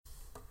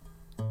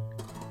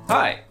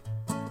Hi,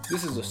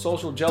 this is the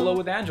Social Jello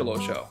with Angelo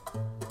show.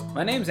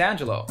 My name's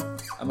Angelo.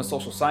 I'm a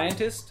social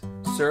scientist,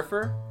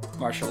 surfer,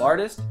 martial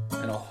artist,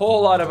 and a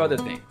whole lot of other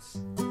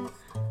things.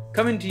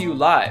 Coming to you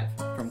live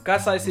from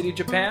Kasai City,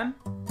 Japan,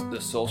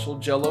 the Social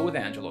Jello with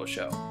Angelo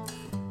show.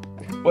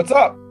 What's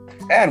up?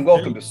 And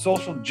welcome to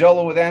Social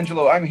Jello with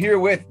Angelo. I'm here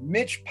with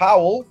Mitch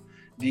Powell,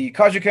 the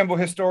Kajukenbo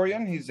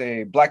historian. He's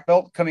a black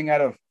belt coming out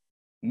of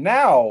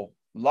now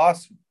I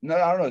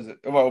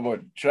don't know.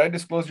 Should I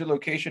disclose your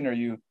location,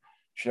 or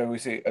should we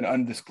say an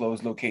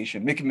undisclosed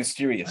location? Make it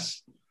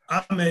mysterious.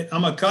 I'm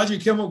a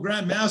Kajukenbo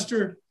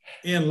Grandmaster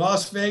in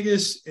Las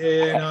Vegas,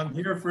 and I'm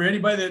here for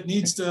anybody that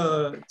needs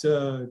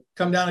to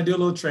come down and do a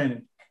little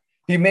training.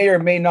 He may or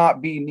may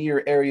not be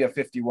near Area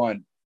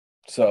 51.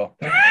 So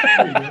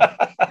either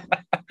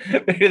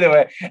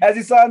way, as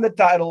you saw in the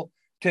title,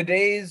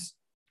 today's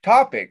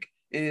topic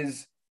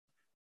is,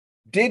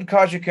 did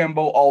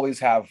Kajukenbo always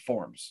have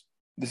forms?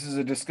 This is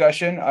a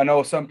discussion. I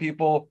know some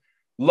people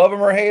love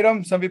them or hate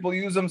them. Some people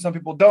use them. Some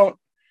people don't.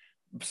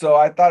 So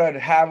I thought I'd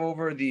have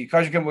over the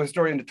Kajukenbo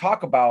historian to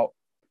talk about,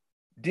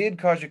 did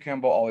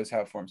Kajukenbo always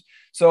have forms?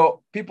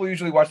 So people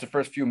usually watch the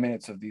first few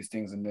minutes of these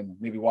things and then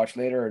maybe watch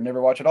later or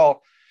never watch at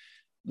all.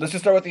 Let's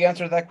just start with the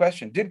answer to that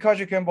question. Did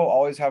Kajukenbo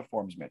always have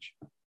forms, Mitch?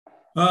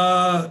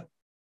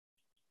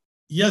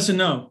 Yes and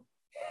no.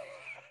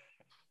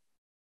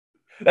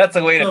 That's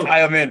a way to tie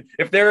them in.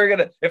 If they were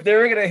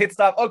gonna hit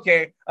stop,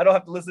 okay, I don't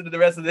have to listen to the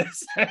rest of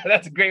this.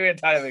 That's a great way to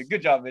tie them in.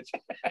 Good job, Mitch.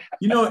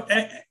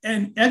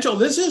 And Angelo,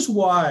 this is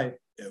why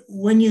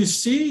when you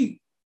see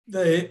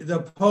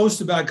the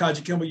post about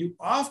Kajukenbo, you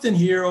often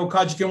hear,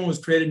 Kajukenbo was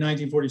created in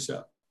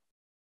 1947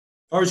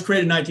 or was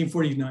created in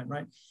 1949,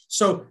 right?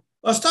 So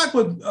let's talk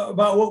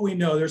about what we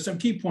know. There's some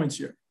key points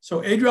here.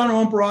 So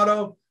Adriano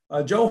Emperado,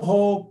 Joe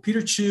Holt,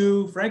 Peter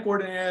Chu, Frank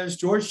Ordonez,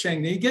 George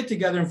Cheng, they get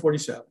together in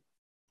 47.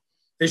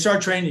 They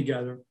start training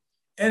together.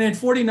 And in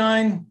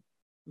 49,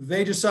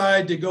 they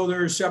decide to go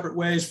their separate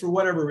ways for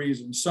whatever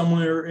reason,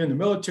 somewhere in the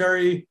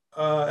military,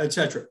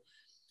 etc.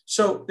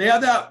 So they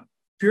have that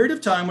period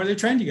of time where they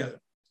train together.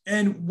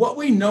 And what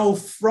we know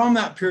from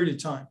that period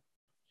of time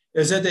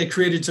is that they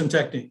created some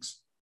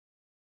techniques.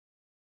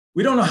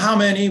 We don't know how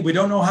many. We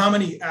don't know how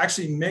many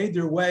actually made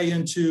their way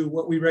into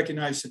what we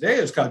recognize today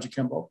as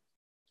Kajukenbo,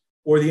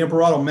 or the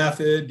Emperado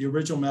method, the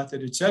original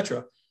method,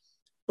 etc.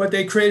 But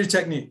they created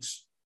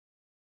techniques.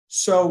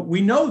 So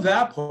we know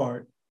that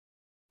part.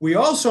 We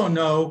also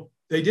know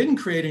they didn't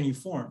create any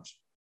forms.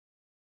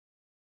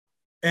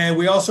 And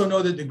we also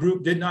know that the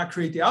group did not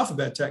create the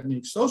alphabet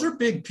techniques. Those are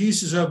big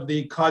pieces of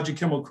the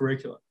Kajukenbo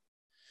curriculum.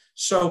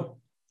 So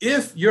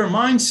if your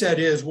mindset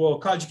is,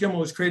 Kajukenbo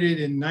was created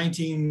in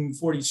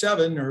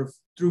 1947 or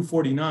through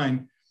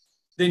 49,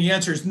 then the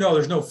answer is no,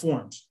 there's no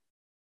forms.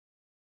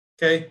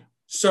 Okay.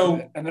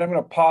 So, and then I'm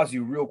going to pause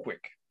you real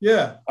quick.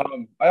 Yeah.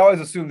 I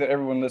always assume that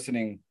everyone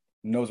listening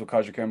knows what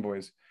Kajukenbo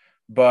is,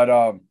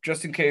 but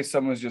just in case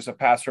someone's just a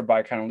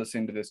passerby kind of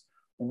listening to this,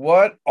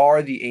 what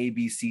are the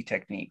ABC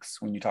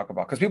techniques when you talk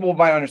about? Because people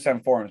might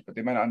understand forms, but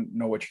they might not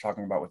know what you're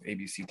talking about with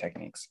ABC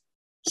techniques.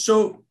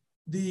 So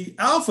the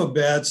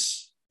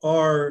alphabets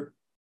are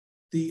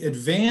the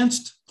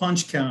advanced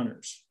punch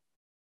counters.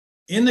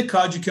 In the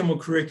Kajukenbo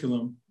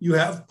curriculum, you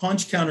have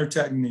punch counter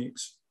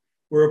techniques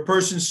where a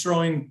person's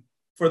throwing,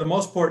 for the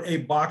most part, a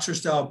boxer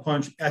style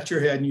punch at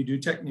your head, and you do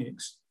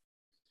techniques.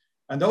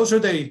 And those are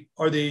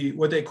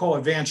what they call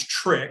advanced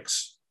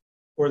tricks,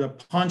 or the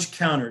punch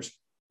counters.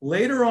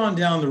 Later on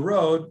down the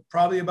road,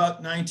 probably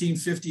about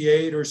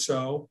 1958 or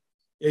so,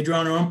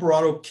 Adriano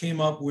Emperado came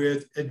up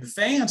with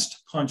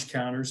advanced punch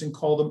counters and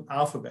called them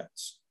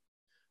alphabets.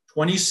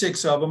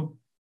 26 of them.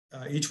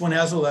 Each one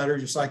has a letter,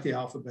 just like the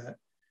alphabet.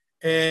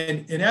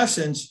 And in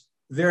essence,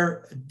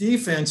 they're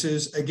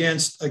defenses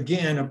against,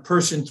 again, a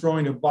person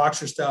throwing a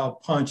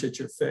boxer-style punch at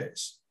your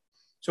face.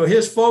 So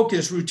his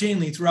focus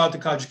routinely throughout the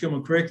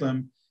Kajukenbo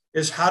curriculum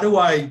is, how do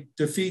I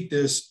defeat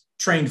this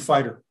trained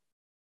fighter?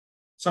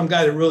 Some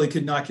guy that really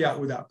could knock you out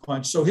with that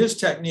punch. So his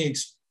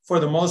techniques,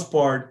 for the most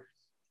part,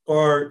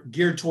 are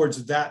geared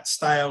towards that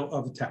style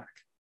of attack.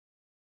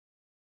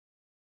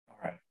 All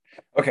right.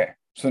 Okay.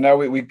 So now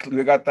we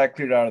got that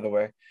cleared out of the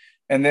way.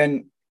 And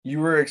then you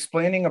were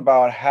explaining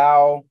about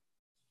how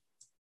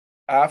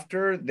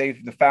after the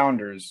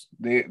founders,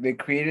 they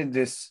created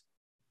this.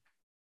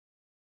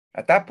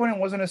 At that point, it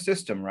wasn't a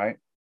system, right?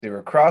 They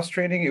were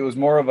cross-training. It was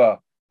more of a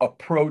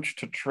approach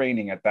to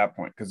training at that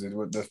point, because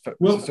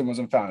the system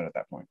wasn't founded at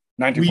that point.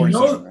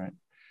 1947, right?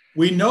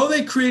 We know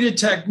they created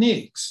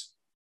techniques.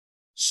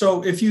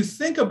 So if you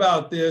think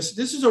about this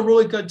is a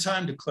really good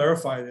time to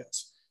clarify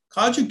this.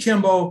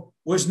 Kajukenbo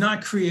was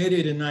not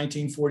created in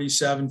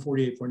 1947,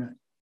 48, 49.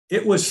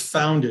 It was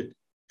founded,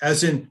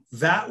 as in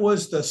that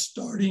was the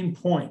starting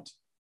point,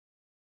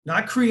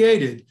 not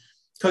created,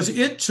 because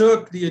it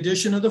took the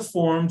addition of the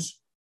forms,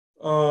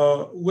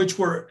 which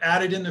were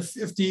added in the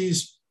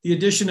 50s, the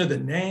addition of the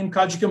name.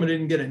 Kajukenbo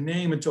didn't get a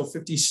name until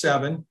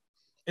 57.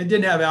 It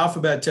didn't have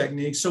alphabet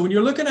techniques. So when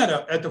you're looking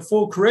at the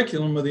full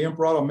curriculum of the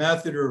Emperado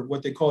method, or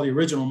what they call the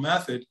original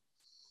method,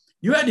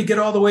 you had to get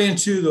all the way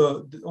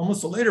into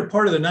almost the later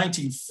part of the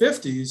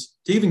 1950s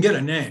to even get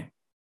a name.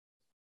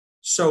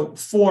 So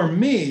for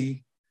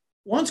me,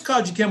 once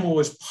Kajukenbo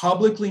was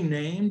publicly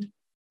named,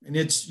 and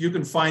you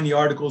can find the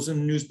articles in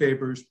the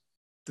newspapers,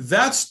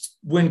 that's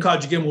when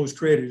Kajukenbo was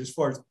created, as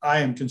far as I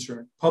am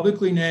concerned.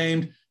 Publicly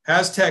named,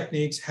 has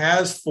techniques,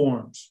 has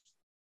forms,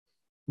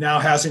 now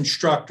has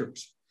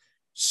instructors.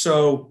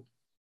 So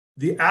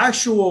the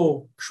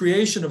actual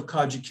creation of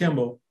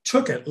Kajukenbo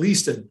took at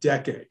least a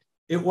decade.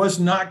 It was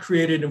not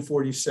created in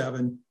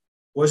 47,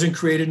 wasn't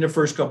created in the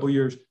first couple of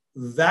years.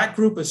 That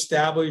group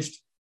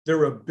established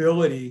their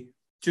ability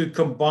to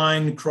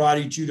combine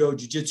karate, judo,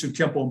 jiu-jitsu,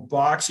 kempo, and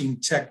boxing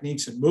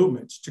techniques and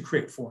movements to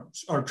create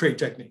forms or create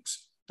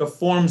techniques. The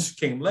forms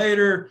came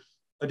later,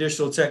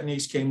 additional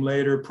techniques came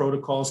later,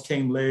 protocols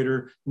came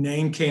later,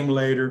 name came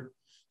later.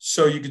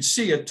 So you could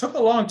see it took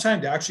a long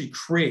time to actually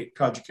create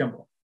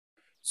Kajukenbo.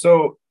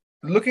 So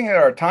looking at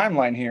our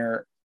timeline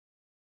here,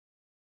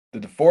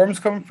 did the forms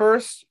come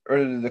first or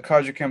did the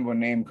Kajukenbo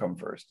name come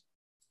first?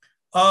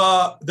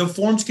 The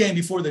forms came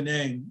before the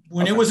name.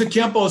 When it was a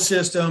Kempo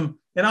system,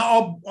 and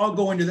I'll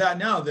go into that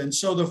now then.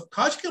 So the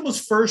Kajukenbo's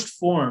first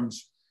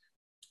forms,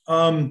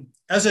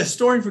 as a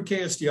historian for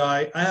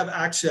KSDI, I have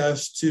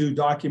access to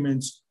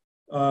documents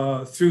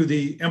through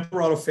the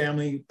Imparato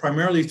family,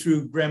 primarily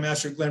through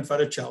Grandmaster Glenn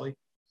Fetticelli.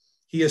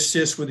 He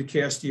assists with the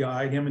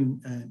KSDI,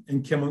 him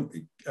and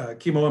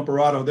Kimo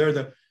Imparato. They're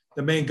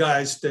the main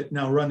guys that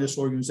now run this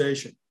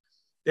organization.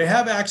 They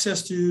have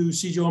access to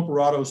Sijo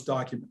Imparato's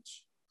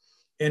documents.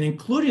 And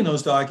including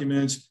those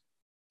documents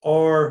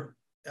are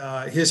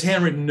his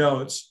handwritten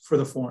notes for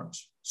the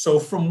forms. So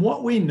from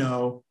what we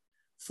know,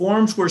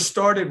 forms were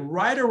started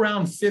right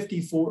around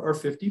 54 or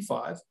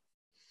 55.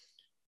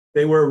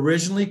 They were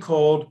originally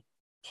called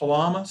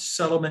Palama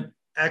Settlement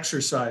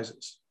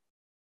Exercises.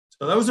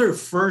 So that was their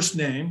first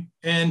name.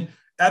 And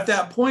at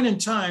that point in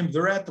time,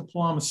 they're at the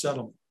Palama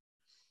Settlement.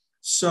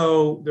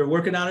 So they're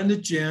working out in the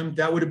gym.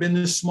 That would have been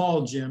the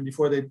small gym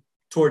before they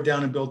tore it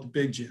down and built the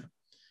big gym.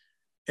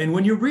 And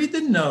when you read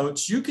the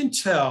notes, you can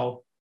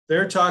tell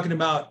they're talking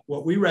about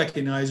what we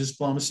recognize as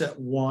Palama set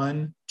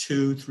 1,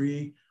 2,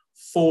 3,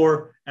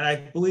 4, and I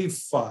believe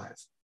 5.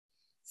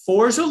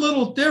 4 is a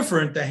little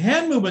different. The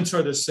hand movements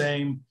are the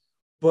same,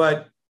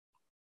 but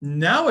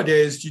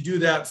nowadays you do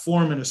that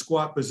form in a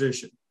squat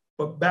position.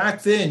 But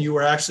back then you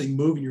were actually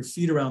moving your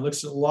feet around. It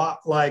looks a lot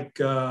like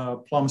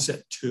Palama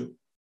set 2,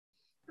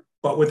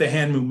 but with the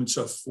hand movements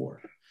of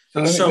 4.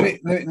 So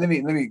let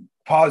me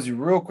pause you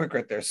real quick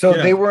right there. So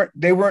yeah.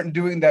 they weren't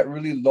doing that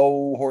really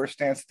low horse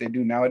stance that they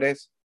do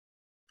nowadays?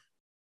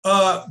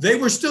 They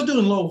were still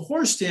doing low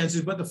horse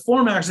stances, but the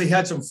form actually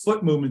had some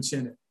foot movements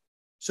in it.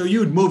 So you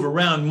would move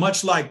around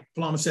much like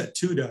Palama set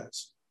 2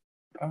 does.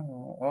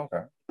 Oh,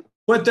 okay.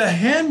 But the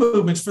hand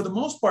movements, for the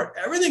most part,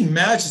 everything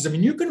matches. I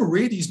mean, you can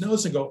read these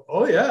notes and go,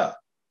 oh yeah,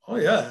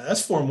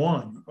 that's form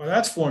 1, or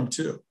that's form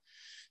 2.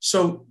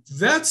 So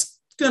that's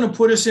going to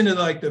put us into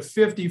like the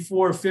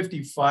 54,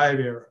 55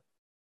 era.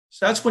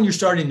 So that's when you're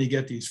starting to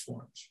get these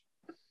forms.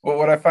 Well,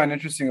 what I find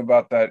interesting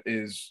about that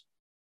is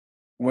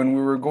when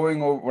we were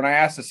going over, when I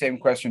asked the same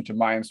question to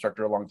my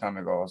instructor a long time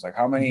ago, I was like,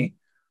 how many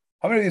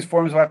of these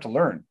forms do I have to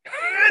learn?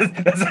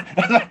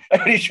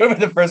 He showed me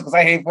the first because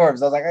I hate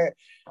forms. I was like, hey,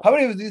 how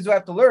many of these do I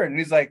have to learn? And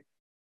he's like,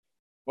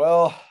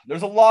 well,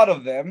 there's a lot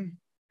of them.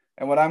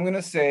 And what I'm going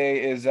to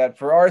say is that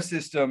for our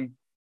system,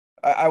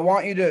 I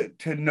want you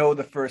to know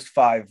the first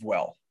 5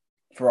 well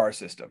for our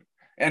system.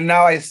 And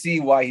now I see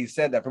why he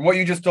said that. From what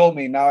you just told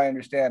me, now I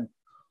understand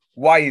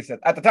why he said.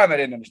 At the time, I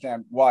didn't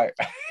understand why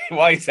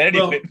he said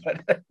anything,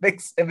 but it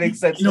makes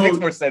sense. It makes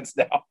more sense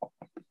now.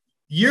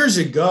 Years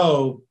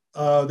ago,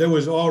 there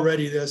was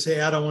already this,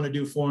 hey, I don't want to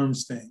do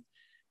forms thing.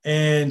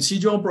 And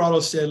Sijo Imparato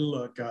said,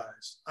 look,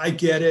 guys, I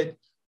get it,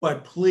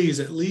 but please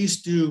at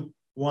least do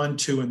 1,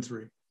 2, and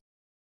 3.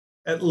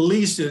 At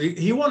least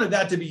he wanted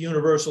that to be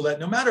universal, that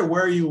no matter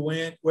where you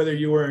went, whether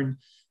you were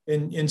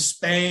in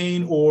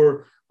Spain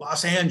or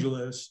Los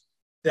Angeles,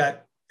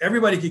 that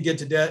everybody could get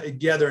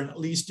together and at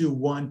least do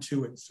 1,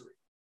 2, and 3.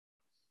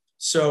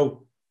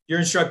 So your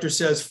instructor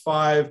says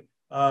 5.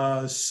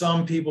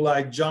 Some people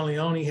like John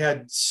Leone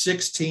had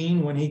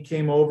 16 when he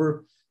came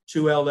over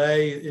to LA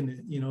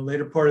in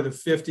later part of the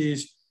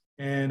 50s.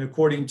 And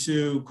according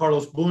to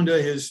Carlos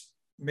Bunda, his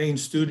main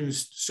student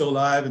who's still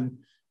alive and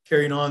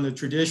carrying on the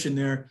tradition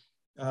there,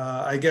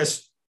 I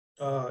guess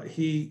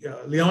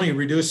Leone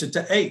reduced it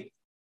to 8.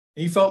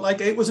 He felt like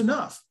 8 was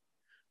enough.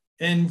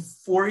 And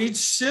for each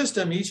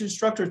system, each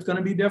instructor is going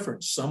to be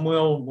different. Some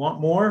will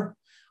want more.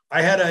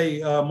 I had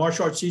a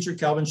martial arts teacher,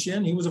 Calvin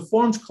Shin. He was a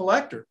forms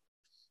collector.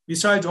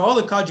 Besides all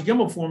the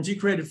Kajukenbo forms, he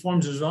created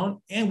forms of his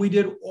own, and we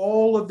did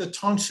all of the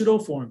Tang Soo Do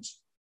forms.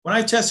 When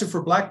I tested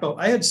for black belt,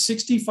 I had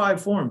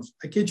 65 forms.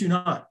 I kid you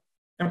not,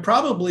 and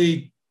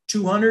probably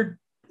 200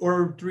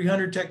 or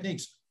 300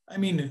 techniques. I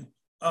mean,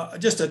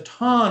 just a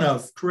ton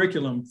of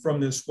curriculum from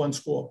this one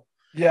school.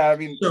 Yeah, I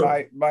mean,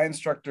 so, my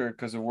instructor,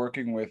 because of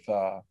working with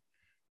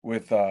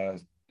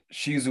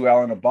Shizu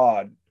Allen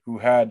Abad,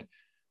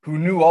 who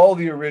knew all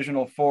the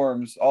original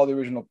forms, all the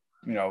original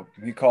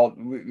he called,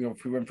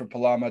 if we went from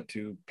Palama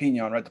to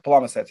Pinon, right? The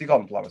Palama sets, he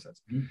called them Palama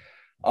sets.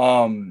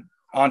 Mm-hmm.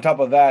 On top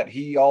of that,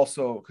 he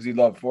also, because he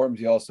loved forms,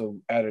 he also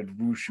added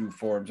Wushu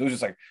forms. It was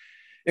just like,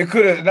 it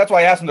could have, that's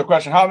why I asked him the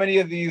question, how many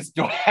of these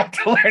do I have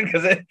to learn?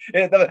 Because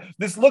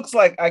this looks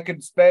like I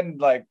could spend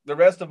like the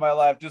rest of my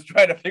life just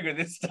trying to figure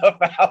this stuff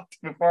out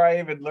before I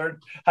even learn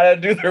how to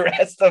do the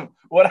rest of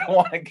what I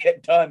want to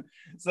get done.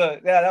 So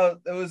yeah,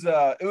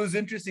 it was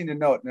interesting to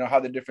note, how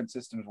the different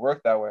systems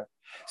work that way.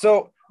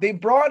 So he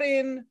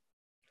brings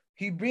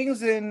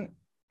in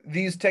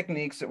these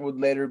techniques that would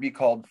later be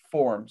called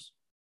forms.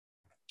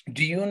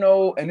 Do you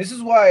know, and this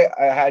is why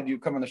I had you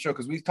come on the show,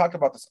 because we talked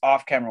about this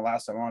off camera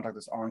last time. I want to talk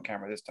this on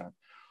camera this time.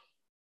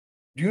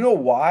 Do you know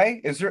why?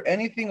 Is there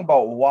anything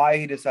about why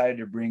he decided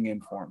to bring in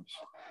forms?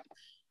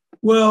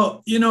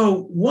 Well,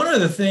 one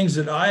of the things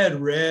that I had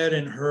read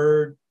and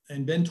heard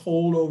and been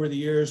told over the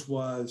years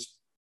was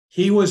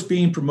he was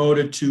being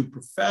promoted to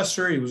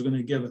professor. He was going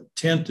to give a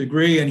 10th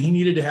degree and he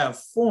needed to have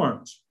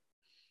forms.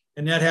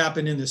 And that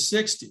happened in the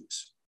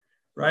 60s,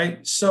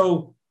 right?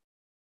 So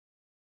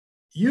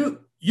you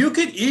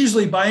could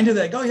easily buy into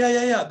that. Go,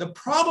 yeah. The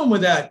problem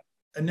with that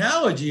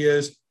analogy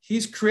is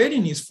he's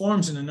creating these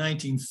forms in the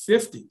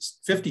 1950s,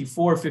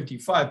 54,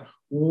 55,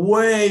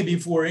 way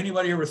before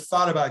anybody ever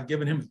thought about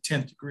giving him a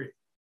 10th degree.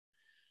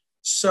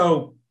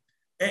 So,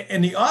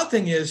 and the odd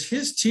thing is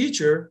his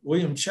teacher,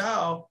 William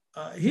Chow,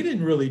 he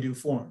didn't really do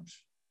forms.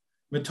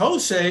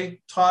 Mitose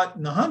taught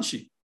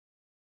Nihonshi.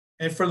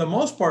 And for the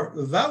most part,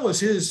 that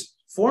was his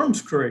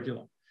forms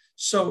curriculum.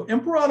 So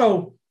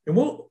Imparato, and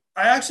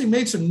I actually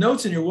made some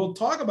notes in here. We'll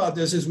talk about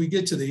this as we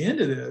get to the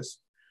end of this.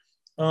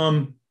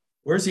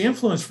 Where's the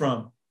influence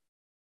from?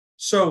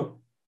 So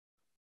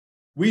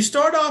we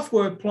start off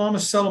with Palama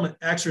settlement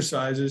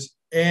exercises.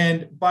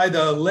 And by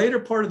the later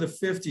part of the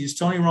 50s,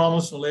 Tony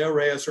Ramos and Leo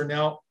Reyes are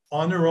now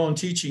on their own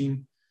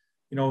teaching.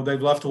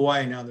 They've left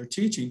Hawaii, now they're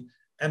teaching.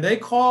 And they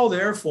call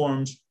their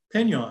forms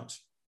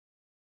pinons.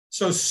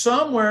 So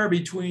somewhere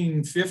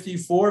between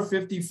 54,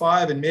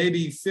 55, and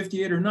maybe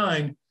 58 or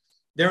 9,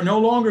 they're no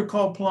longer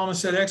called Palama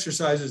set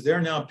exercises.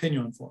 They're now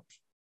pinon forms.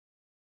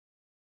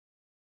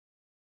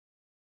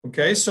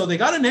 Okay, so they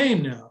got a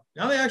name now.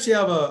 Now they actually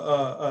have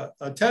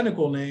a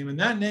technical name, and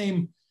that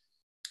name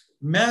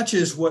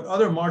matches what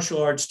other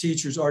martial arts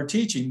teachers are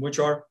teaching, which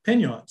are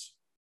pinons.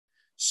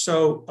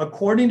 So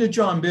according to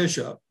John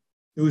Bishop,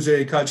 who's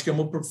a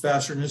Kachikembo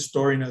professor and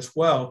historian as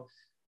well,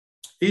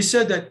 he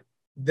said that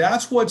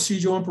that's what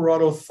Shijo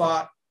Imparato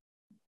thought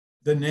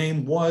the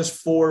name was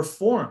for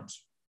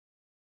forms.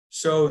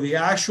 So the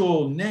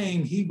actual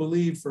name he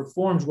believed for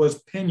forms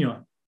was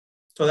pinon.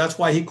 So that's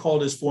why he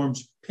called his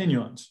forms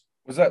pinons.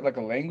 Was that like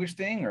a language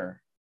thing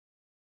or?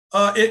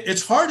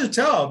 It's hard to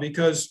tell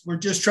because we're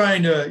just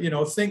trying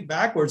to, think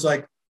backwards.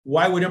 Like,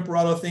 why would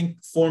Imparato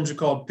think forms are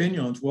called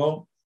pinons?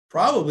 Well,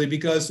 probably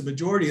because the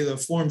majority of the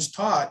forms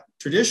taught,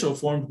 traditional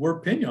forms,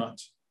 were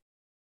pinons.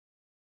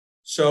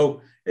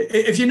 So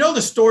if you know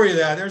the story of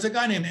that, there's a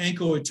guy named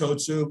Enko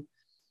Itotsu.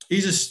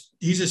 He's a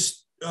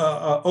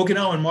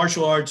Okinawan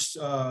martial arts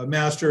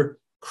master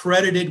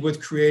credited with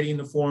creating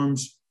the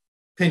forms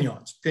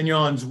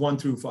pinons 1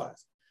 through 5.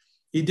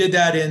 He did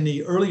that in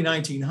the early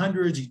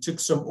 1900s. He took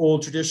some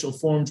old traditional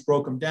forms,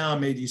 broke them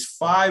down, made these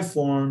 5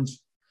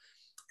 forms,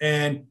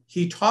 and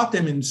he taught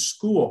them in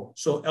school.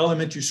 So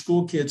elementary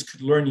school kids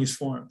could learn these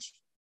forms.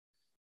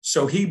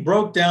 So he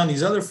broke down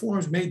these other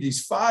forms, made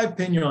these 5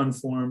 pinon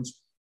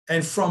forms,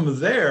 and from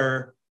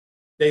there,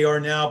 they are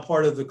now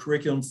part of the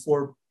curriculum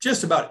for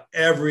just about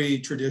every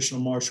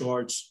traditional martial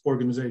arts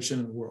organization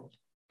in the world.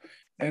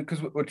 And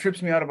because what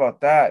trips me out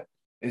about that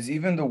is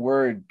even the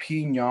word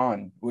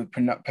pinon,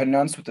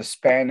 pronounced with the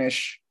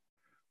Spanish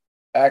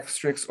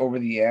asterisk over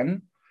the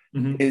N,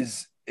 mm-hmm.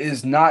 is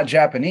not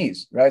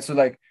Japanese, right? So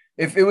like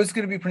if it was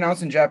going to be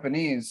pronounced in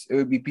Japanese, it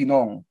would be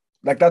pinon.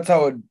 Like that's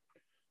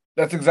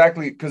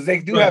exactly, because they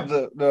do have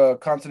the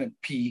consonant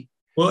P.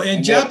 Well,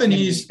 in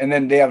Japanese, and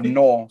then they have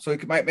no, so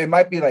it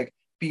might be like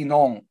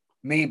pinon,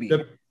 maybe.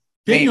 The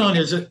pinon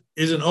is an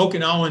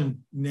Okinawan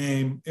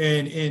name,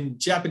 and in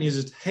Japanese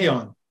it's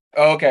heion.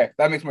 Oh, okay,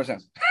 that makes more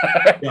sense.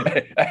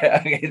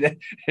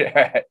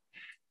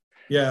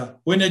 Yeah,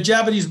 when the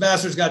Japanese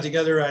masters got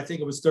together, I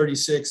think it was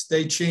 36.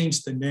 They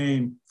changed the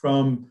name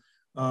from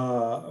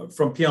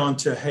pion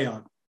to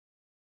heion.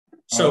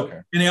 So, okay.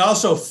 And they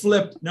also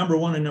flipped number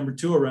 1 and number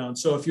 2 around.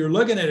 So if you're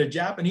looking at a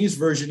Japanese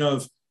version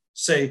of,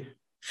 say,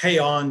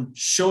 heion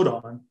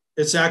shodan,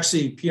 it's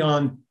actually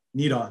pion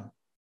nidan.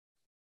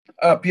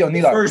 Pion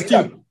nidan. First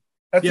two.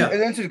 That's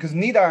interesting because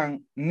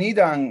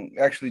nidan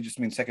actually just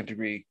means second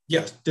degree.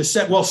 Yes,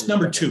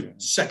 number 2,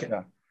 second.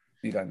 Yeah.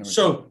 Nidan,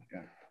 so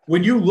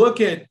when you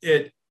look at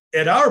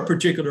our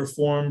particular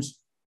forms,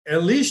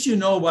 at least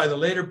by the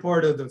later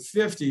part of the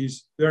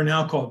 50s, they're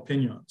now called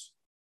pinons.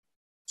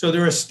 So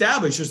they're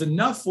established. There's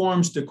enough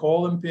forms to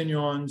call them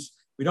pinons.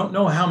 We don't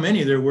know how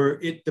many there were.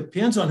 It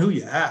depends on who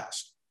you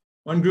ask.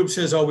 One group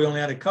says, we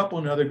only had a couple.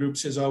 Another group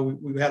says,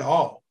 we had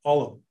all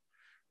of them,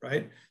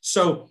 right?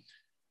 So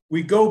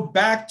we go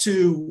back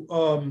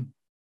to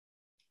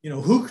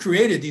who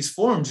created these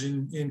forms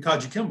in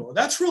Kajukenbo?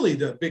 That's really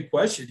the big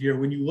question here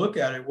when you look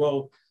at it.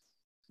 Well,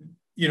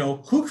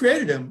 who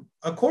created them?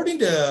 According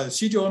to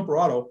Shijo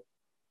Imperato,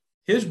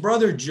 his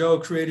brother Joe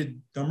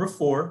created number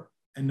 4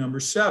 and number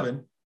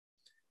 7,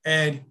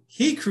 and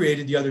he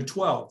created the other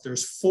 12.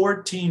 There's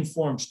 14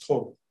 forms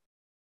total.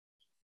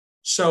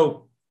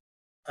 So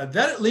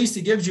that at least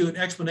it gives you an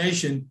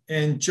explanation.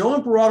 And Joe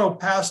Imperato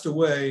passed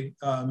away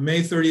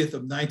May 30th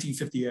of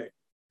 1958.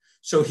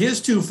 So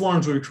his 2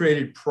 forms were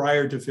created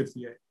prior to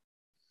 58.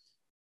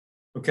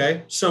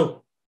 Okay,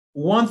 so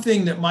one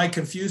thing that might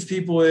confuse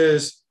people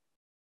is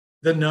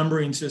the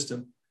numbering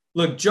system.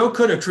 Look, Joe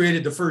could have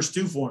created the first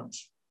 2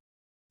 forms.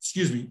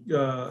 Excuse me.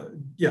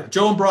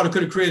 Joe Imperato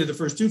could have created the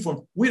first 2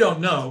 forms. We don't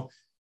know.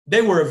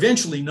 They were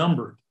eventually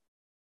numbered,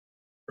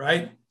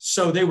 right?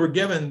 So they were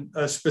given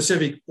a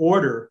specific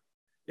order.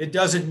 It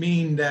doesn't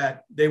mean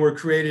that they were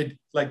created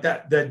like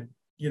that,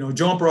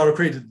 Joe Imperato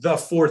created the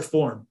 4th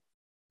form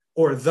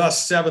or the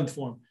 7th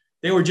form.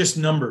 They were just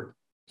numbered.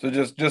 So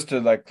just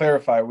to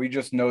clarify, we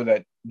just know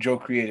that Joe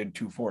created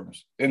 2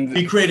 forms.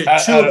 He created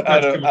 2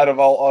 out of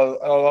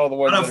all the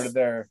ones that are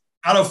there.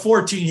 Out of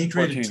 14, he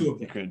created 2 of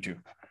them. He created 2.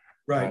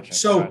 Right.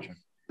 Gotcha.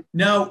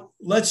 Now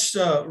let's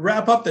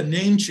wrap up the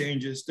name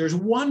changes. There's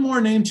one more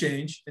name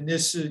change, and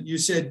this you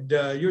said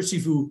your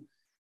Sifu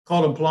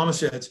called them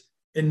Plomosettes.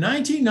 In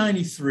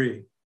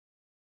 1993,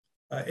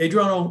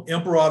 Adriano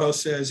Imperato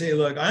says, hey,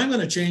 look, I'm going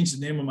to change the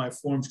name of my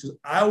forms because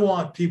I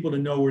want people to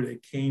know where they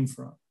came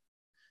from.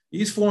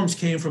 These forms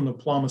came from the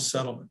Plama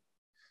settlement.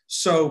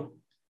 So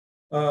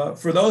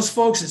for those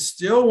folks that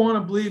still want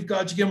to believe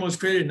Kajukenbo was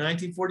created in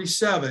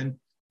 1947,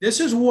 this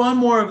is one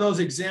more of those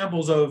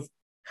examples of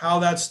how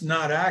that's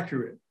not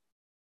accurate.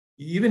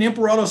 Even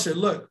Imperato said,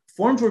 look,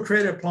 forms were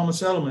created at Plama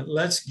settlement.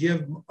 Let's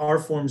give our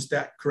forms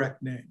that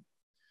correct name.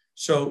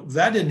 So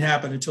that didn't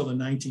happen until the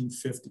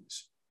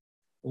 1950s,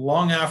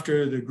 long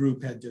after the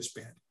group had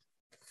disbanded.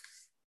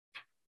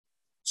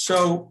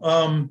 So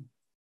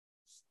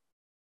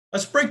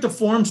let's break the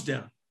forms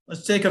down.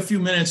 Let's take a few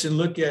minutes and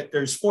look at,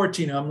 there's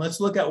 14 of them. Let's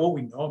look at what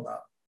we know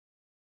about.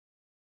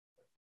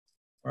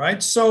 All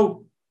right,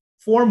 so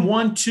form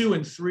 1, 2,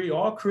 and 3,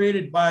 all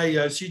created by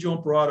Shijo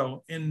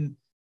Imperato. And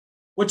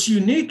what's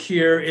unique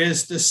here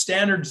is the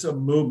standards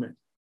of movement.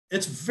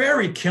 It's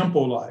very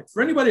Kempo-like.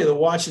 For anybody that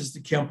watches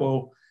the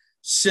Kempo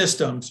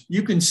systems,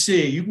 you can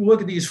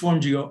look at these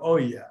forms, you go, oh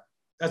yeah,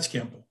 that's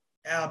Kempo,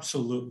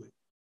 absolutely.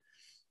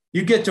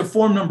 You get to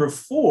form number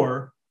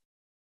 4,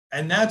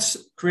 and that's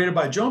created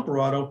by Joe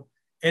Imperato,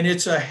 and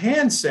it's a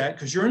hand set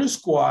because you're in a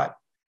squat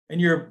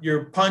and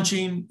you're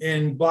punching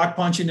and block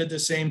punching at the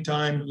same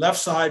time, left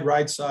side,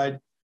 right side.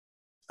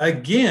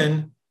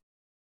 Again,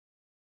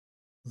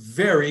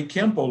 very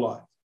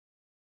Kempo-like.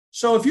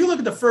 So if you look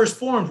at the first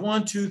forms,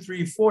 1, 2,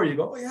 3, 4, you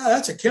go, oh yeah,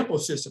 that's a Kempo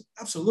system,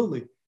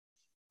 absolutely.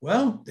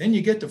 Well, then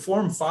you get to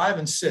form 5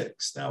 and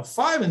 6. Now,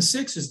 5 and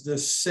 6 is the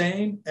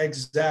same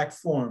exact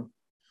form,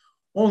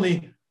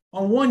 only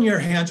on one, your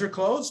hands are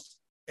closed,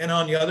 and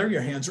on the other,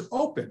 your hands are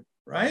open,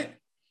 right?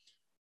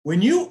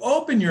 When you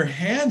open your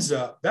hands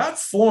up, that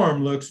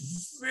form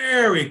looks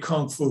very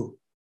Kung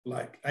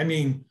Fu-like. I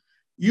mean,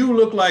 you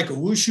look like a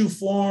Wushu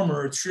form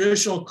or a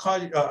traditional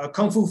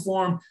Kung Fu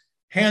form.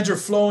 Hands are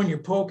flowing, you're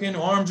poking,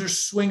 arms are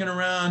swinging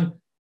around,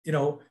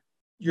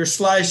 you're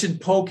slicing,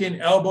 poking,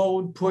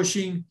 elbowing,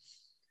 pushing.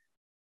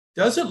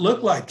 Doesn't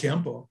look like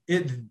Kempo.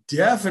 It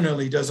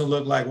definitely doesn't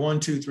look like 1,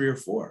 2, 3, or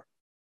 4.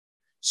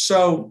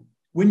 So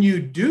when you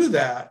do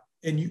that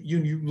and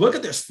you look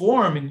at this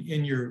form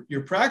in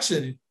your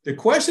practice, the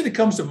question that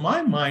comes to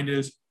my mind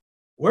is,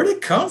 where did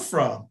it come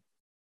from?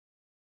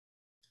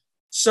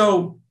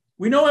 So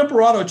we know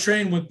Imperato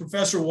trained with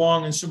Professor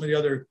Wong and some of the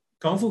other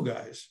Kung Fu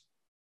guys.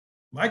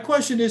 My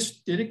question is,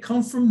 did it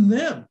come from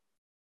them?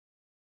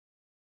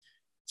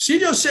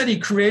 Shijo said he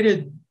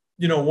created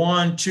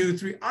 1, 2,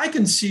 3. I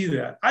can see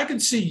that. I can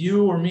see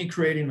you or me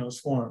creating those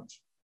forms.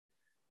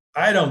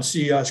 I don't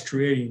see us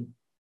creating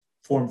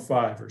form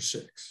 5 or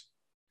 6.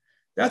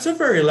 That's a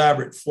very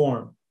elaborate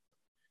form.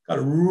 Got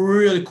a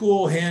really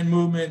cool hand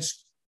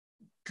movements,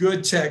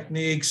 good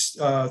techniques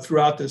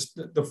throughout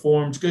the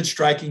forms, good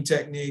striking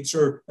techniques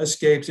or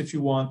escapes if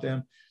you want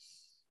them.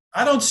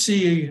 I don't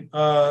see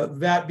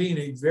that being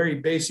a very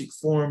basic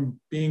form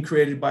being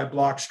created by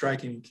block,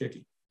 striking, and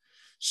kicking.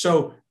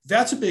 So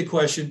that's a big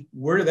question.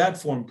 Where did that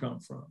form come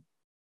from?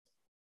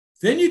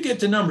 Then you get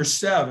to number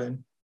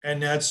 7,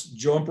 and that's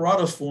Joe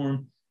Imperato's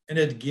form. And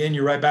again,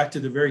 you're right back to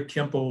the very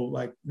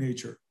Kempo-like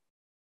nature.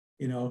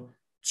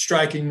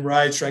 Striking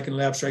right, striking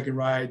left, striking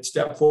right,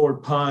 step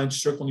forward,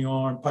 punch, circling the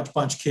arm, punch,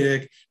 punch,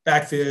 kick,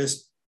 back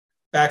fist,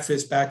 back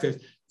fist, back fist.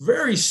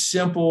 Very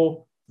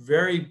simple,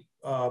 very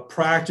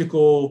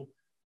practical,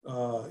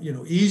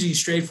 easy,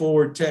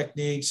 straightforward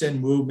techniques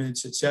and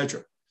movements,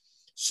 etc.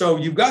 So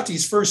you've got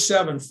these first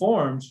 7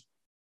 forms,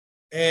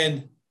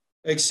 and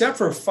except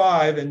for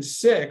 5 and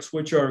 6,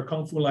 which are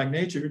Kung Fu-like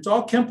nature, it's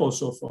all Kempo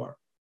so far.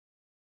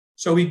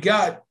 So we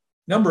got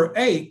number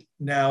 8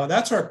 now,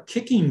 that's our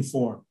kicking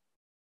form.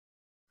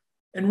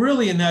 And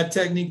really in that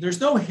technique, there's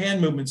no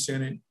hand movements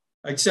in it.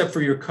 except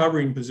for your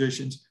covering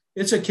positions.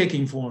 It's a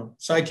kicking form: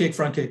 side kick,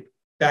 front kick,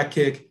 back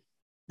kick,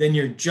 then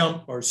your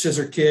jump or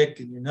scissor kick,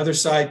 and another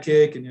side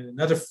kick, and then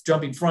another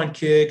jumping front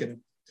kick, and a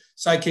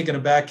side kick and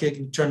a back kick,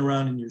 and you turn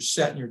around and you're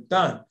set and you're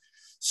done.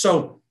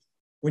 So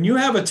when you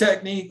have a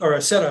technique or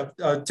a set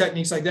of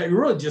techniques like that,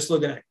 you're really just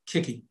looking at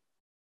kicking.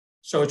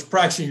 So it's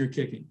practicing your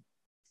kicking.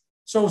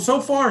 So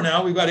far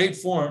now, we've got 8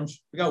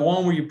 forms. We got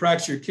one where you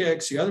practice your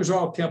kicks. The others are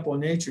all Kempo in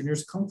nature, and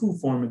there's a Kung Fu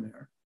form in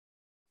there.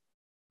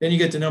 Then you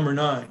get to number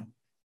 9.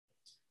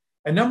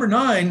 And number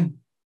 9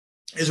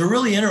 is a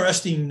really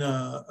interesting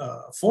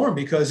form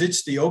because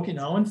it's the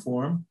Okinawan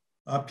form,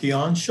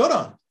 Pion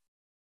Shodan.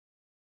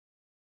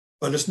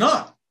 But it's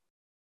not,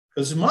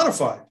 because it's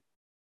modified.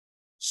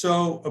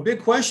 So a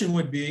big question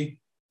would be,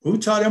 who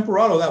taught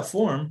Imparato that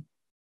form,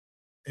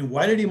 and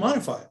why did he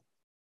modify it?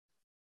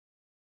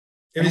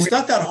 And it's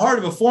not that hard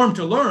of a form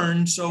to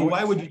learn, so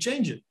why would you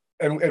change it?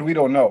 And we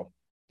don't know.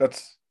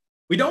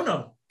 We don't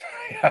know.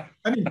 Yeah.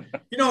 I mean,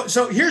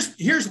 so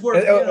here's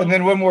where. And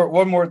then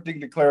one more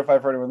thing to clarify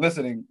for anyone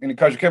listening, and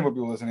Kajukenbo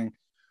people listening,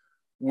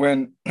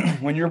 when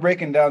you're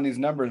breaking down these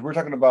numbers, we're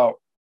talking about,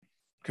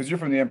 because you're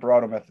from the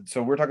Imparato method,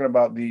 so we're talking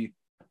about the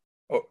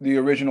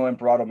original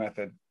Imparato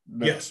method.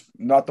 Yes.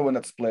 Not the one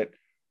that's split.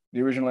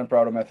 The original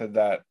Imparato method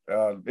that,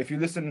 if you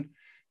listen,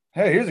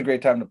 hey, here's a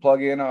great time to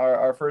plug in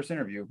our first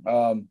interview.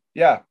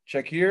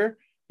 Check here.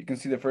 You can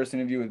see the first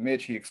interview with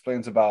Mitch. He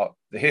explains about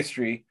the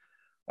history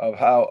of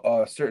how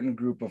a certain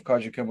group of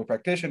Kajukenbo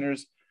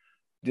practitioners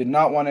did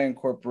not want to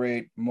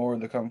incorporate more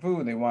of the Kung Fu,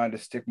 and they wanted to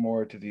stick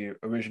more to the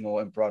original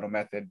Imparato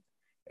method,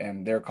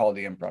 and they're called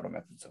the Imparato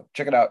method. So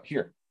check it out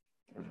here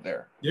or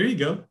there. There you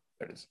go.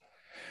 There it is.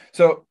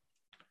 So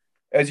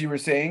as you were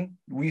saying,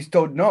 we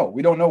still know.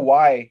 We don't know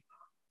why.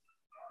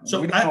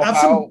 So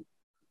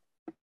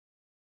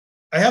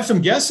I have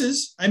some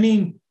guesses. I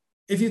mean,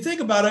 if you think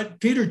about it,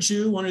 Peter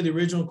Chu, one of the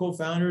original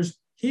co-founders,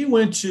 he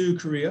went to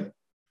Korea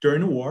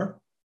during the war.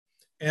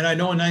 And I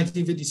know in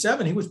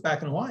 1957, he was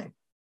back in Hawaii.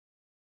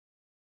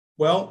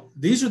 Well,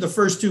 these are the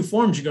first 2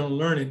 forms you're going to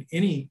learn in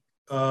any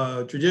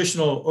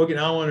traditional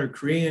Okinawan or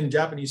Korean,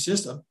 Japanese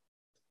system.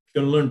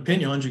 You're going to learn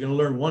pinyons. You're going to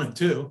learn 1 and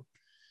 2.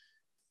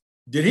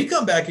 Did he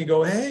come back and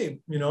go, hey,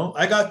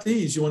 I got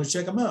these. You want to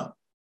check them out?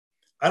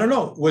 I don't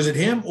know. Was it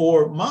him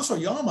or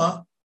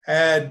Masoyama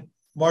had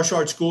martial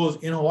arts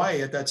schools in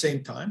Hawaii at that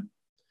same time?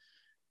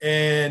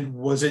 And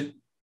was it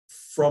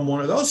from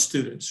one of those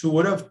students who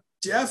would have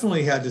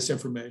definitely had this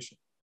information?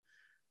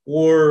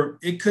 Or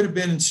it could have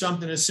been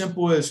something as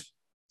simple as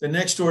the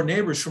next door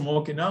neighbors from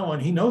Okinawa,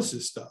 and he knows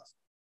this stuff.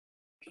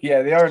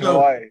 Yeah, they are in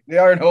Hawaii. They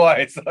are in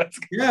Hawaii. So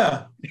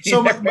yeah.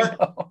 So,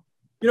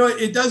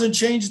 it doesn't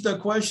change the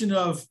question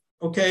of,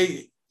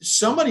 okay,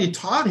 somebody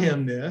taught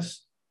him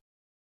this.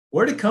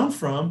 Where'd it come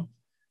from?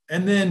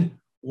 And then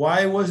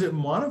why was it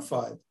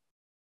modified?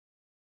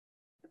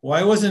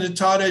 Why wasn't it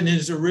taught in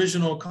its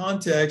original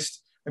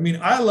context? I mean,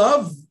 I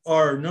love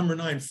our number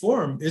 9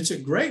 form. It's a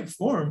great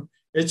form.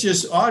 It's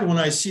just odd when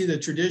I see the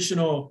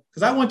traditional,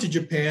 because I went to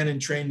Japan and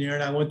trained there,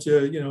 and I went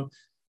to,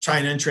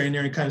 China and trained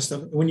there and kind of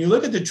stuff. When you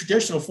look at the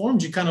traditional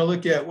forms, you kind of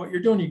look at what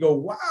you're doing, you go,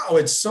 wow,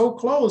 it's so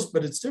close,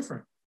 but it's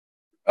different.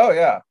 Oh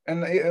yeah.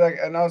 And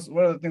that was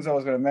one of the things I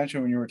was going to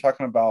mention when you were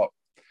talking about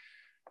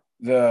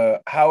where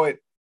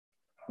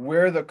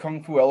the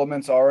Kung Fu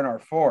elements are in our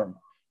form.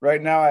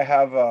 Right now I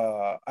have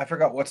I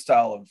forgot what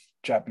style of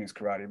Japanese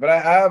karate, but I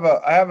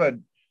have a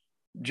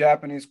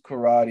Japanese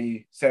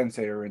karate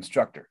sensei or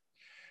instructor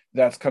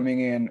that's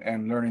coming in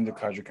and learning the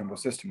Kajukenbo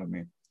system with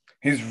me.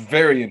 He's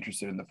very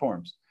interested in the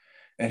forms,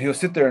 and he'll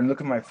sit there and look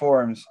at my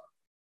forms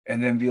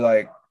and then be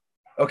like,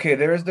 okay,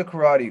 there's the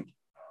karate.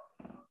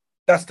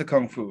 That's the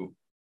Kung Fu.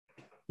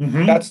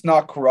 Mm-hmm. That's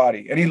not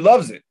karate. And he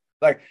loves it.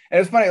 And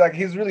it's funny,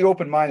 he's really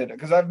open-minded,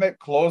 because I've met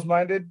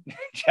closed-minded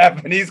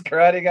Japanese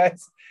karate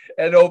guys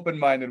and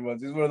open-minded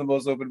ones. He's one of the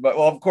most open, but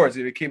well, of course,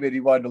 he came in, he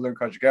wanted to learn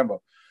Kajukenbo.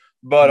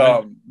 But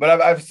right.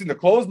 But I've seen the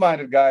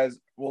closed-minded guys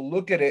will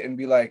look at it and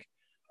be like,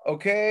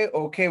 okay,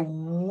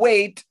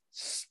 wait,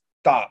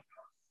 stop.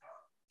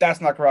 That's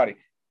not karate.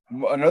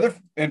 Another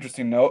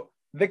interesting note,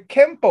 the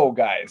Kempo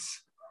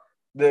guys,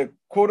 the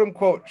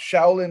quote-unquote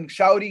shouting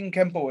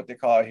Kempo, what they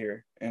call it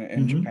here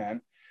in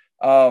Japan.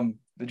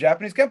 The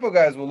Japanese Kempo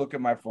guys will look at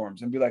my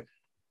forms and be like,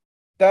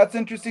 that's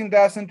interesting.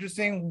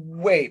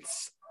 Wait,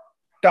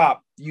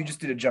 stop. You just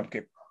did a jump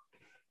kick.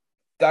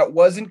 That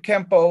wasn't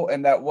Kempo,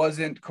 and that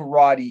wasn't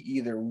karate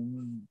either.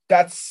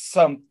 That's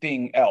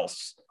something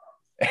else.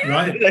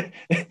 Right.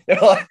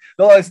 They'll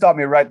always stop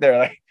me right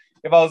there.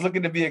 If I was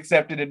looking to be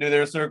accepted into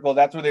their circle,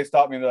 that's where they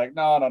stop me. They're like,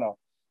 no.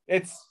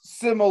 It's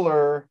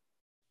similar.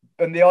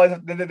 And they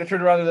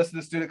turn around to the rest of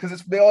the student,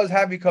 because they always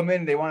have me come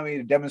in and they want me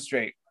to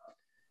demonstrate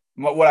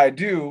what I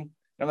do.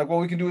 I'm like, well,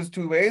 we can do this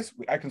 2 ways.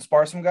 I can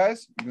spar some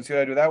guys. You can see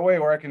what I do that way,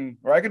 or I can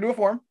do a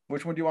form.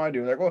 Which one do you want to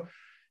do? Like, well,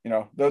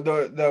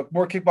 the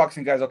more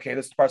kickboxing guys, okay,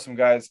 let's spar some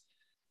guys.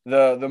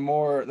 The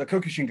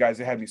Kyokushin guys,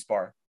 they had me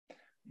spar.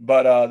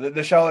 But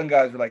the Shaolin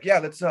guys were like, yeah,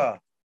 let's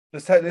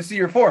see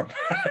your form.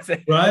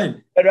 Right.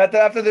 And right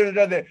after they're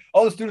done,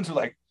 all the students are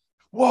like,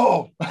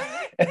 whoa.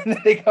 And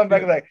then they come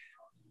back like,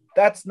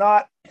 that's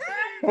not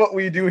what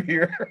we do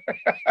here.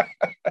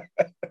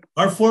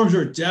 Our forms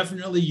are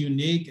definitely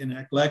unique and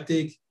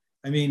eclectic.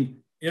 I mean,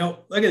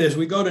 look at this.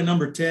 We go to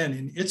number 10,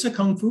 and it's a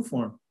Kung Fu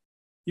form.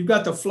 You've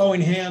got the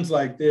flowing hands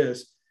like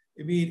this.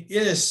 I mean,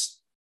 it's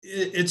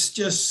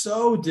just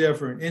so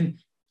different. And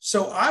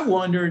so I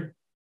wondered,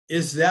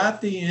 is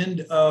that the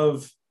end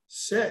of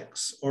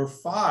 6 or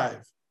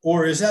 5?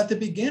 Or is that the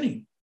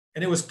beginning?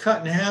 And it was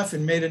cut in half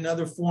and made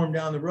another form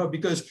down the road,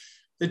 because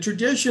the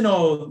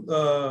traditional,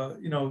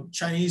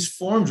 Chinese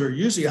forms are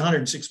usually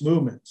 106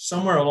 movements,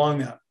 somewhere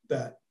along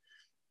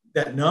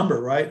that number,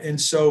 right? And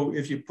so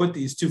if you put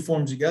these two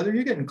forms together,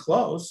 you're getting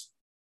close.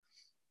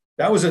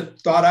 That was a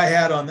thought I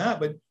had on that.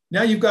 But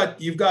now you've got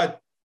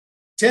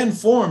 10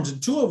 forms,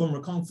 and 2 of them are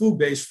Kung Fu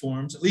based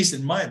forms, at least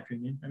in my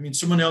opinion. I mean,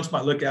 someone else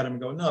might look at them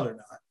and go, no, they're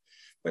not.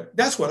 But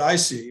that's what I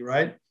see,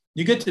 right?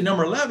 You get to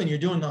number 11, you're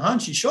doing the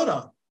Hanshi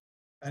Shodan.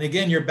 And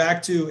again, you're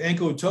back to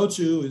Enko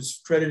Totsu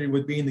is credited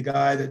with being the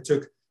guy that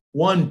took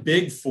one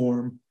big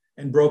form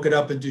and broke it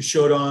up into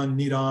Shodan,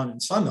 Nidan, and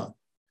Sandan.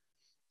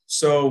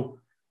 So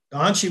the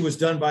Hanshi was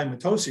done by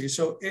Matosi.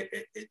 So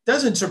it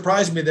doesn't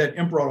surprise me that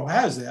Imparato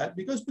has that,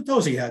 because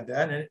Matosi had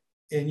that. And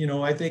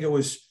I think it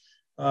was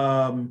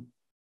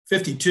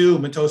 52,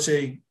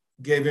 Matosi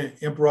gave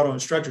Imparato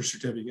instructor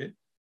certificate.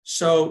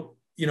 So,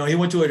 he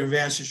went to an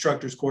advanced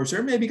instructor's course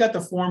there. Maybe got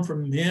the form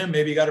from him,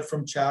 maybe got it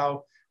from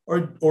Chow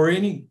or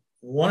any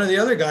one of the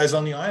other guys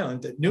on the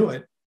island that knew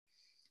it.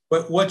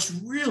 But what's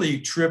really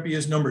trippy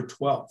is number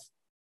 12.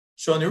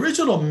 So in the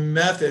original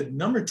method,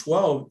 number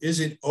 12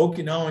 is an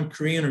Okinawan,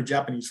 Korean, or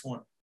Japanese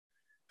form.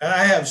 And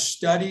I have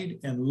studied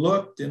and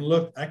looked.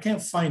 I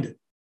can't find it.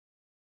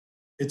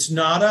 It's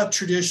not a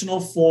traditional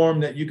form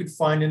that you could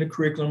find in a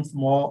curriculum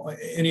from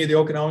any of the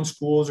Okinawan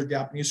schools or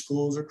Japanese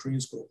schools or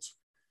Korean schools.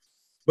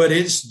 But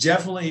it's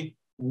definitely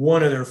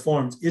one of their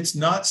forms. It's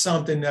not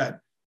something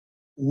that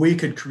we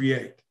could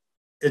create.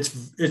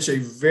 It's a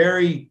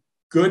very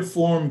good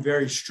form,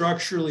 very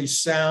structurally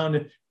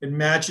sound. It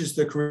matches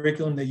the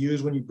curriculum they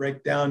use when you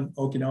break down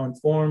Okinawan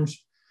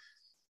forms.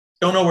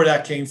 Don't know where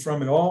that came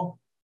from at all.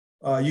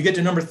 You get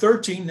to number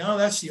 13. Now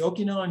that's the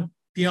Okinawan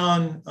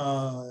Pion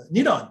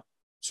Nidan.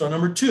 So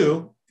number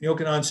 2, the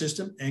Okinawan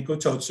system, Enko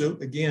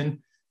Totsu.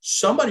 Again,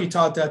 somebody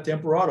taught that to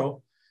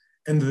Imparato.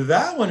 And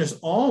that one is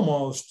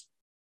almost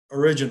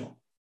original.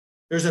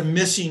 There's a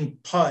missing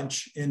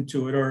punch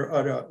into it,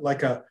 or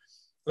like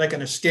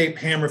an escape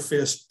hammer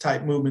fist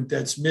type movement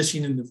that's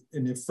missing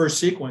in the first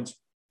sequence.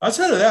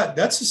 Outside of that,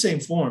 that's the same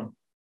form.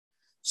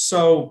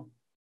 So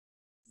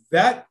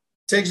that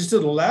takes us to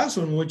the last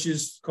one, which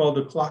is called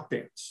the clock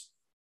dance.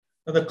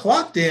 Now, the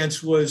clock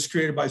dance was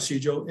created by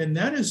Seijo, and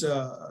that is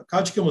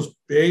Kachikimo's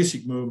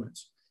basic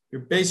movements,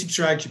 your basic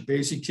strikes, your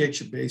basic kicks,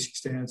 your basic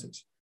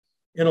stances.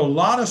 In a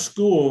lot of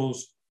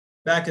schools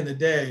back in the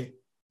day,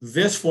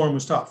 this form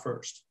was taught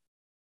first.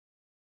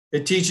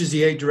 It teaches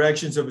the 8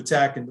 directions of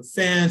attack and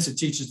defense. It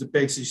teaches the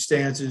basic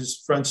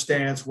stances, front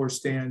stance, horse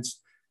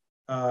stance,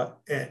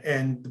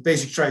 and the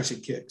basic strikes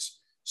and kicks.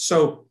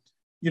 So,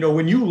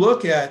 when you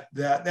look at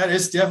that, that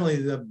is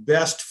definitely the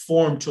best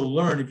form to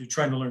learn if you're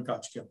trying to learn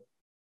Kachikembo.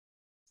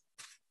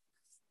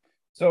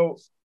 So,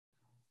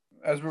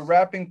 as we're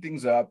wrapping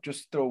things up,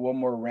 just throw one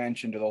more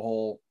wrench into the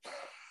whole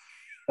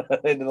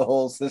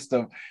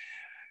system.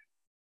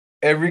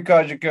 Every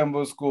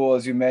Kachikembo school,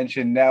 as you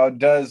mentioned, now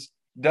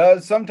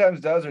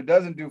sometimes does or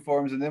doesn't do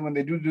forms, and then when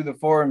they do the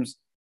forms,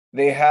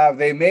 they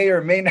may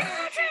or may not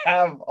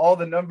have all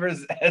the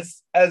numbers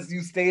as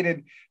you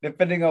stated,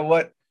 depending on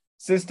what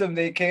system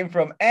they came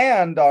from.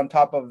 And on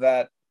top of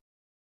that,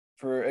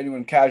 for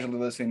anyone casually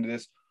listening to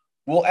this,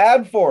 we'll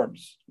add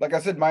forms. Like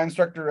I said, my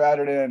instructor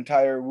added an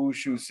entire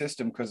wushu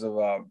system because of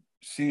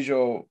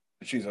Seijo.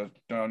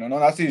 No,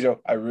 not Seijo.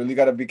 I really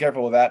got to be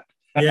careful with that.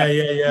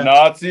 Yeah.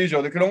 Not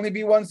Seijo. There can only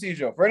be one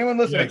Seijo. For anyone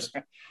listening, yes.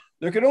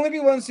 There can only be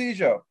one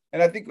Seijo.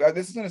 And I think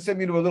this is going to send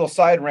me to a little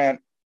side rant.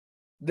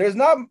 We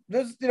amongst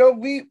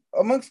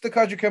the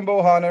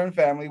Kachikembo Hana and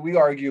family, we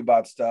argue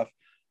about stuff.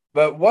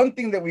 But one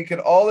thing that we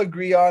can all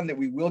agree on that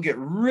we will get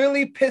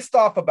really pissed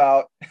off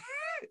about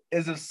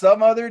is if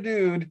some other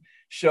dude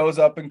shows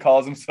up and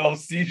calls himself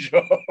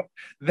Seijo.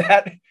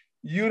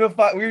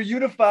 We're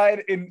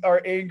unified in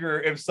our anger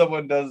if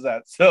someone does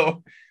that.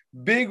 So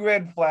big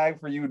red flag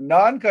for you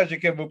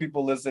non-Kachikembo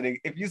people listening.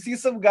 If you see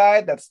some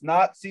guy that's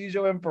not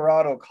Seijo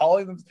Imparato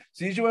calling them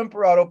Seijo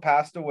Imparato,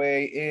 passed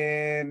away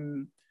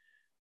in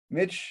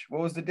Mitch,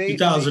 what was the date?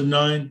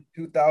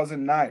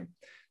 2009.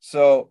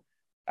 So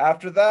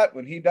after that,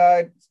 when he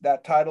died,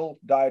 that title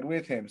died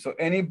with him. So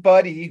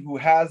anybody who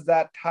has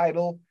that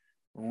title,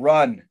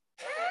 run.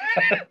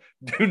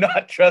 Do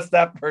not trust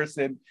that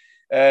person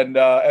and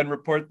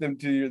report them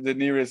to the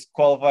nearest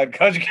qualified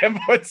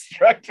Kachikembo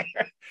instructor.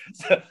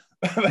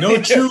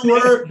 No true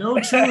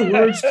words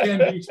can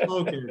be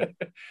spoken.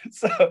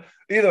 So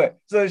either way,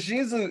 so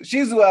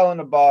Shizu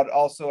Allen-Abad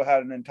also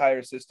had an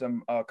entire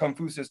system, kung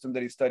fu system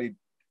that he studied,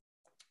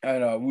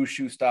 and a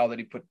wushu style that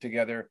he put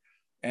together,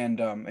 and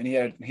he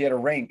had a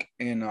rank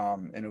in a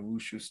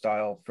wushu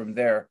style from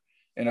there.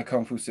 in a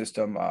Kung Fu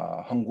system,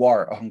 a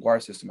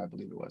Hungwar system, I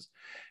believe it was.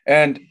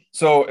 And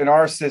so in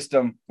our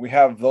system, we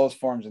have those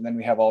forms, and then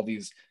we have all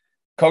these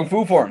Kung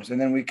Fu forms, and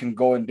then we can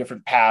go in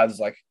different paths.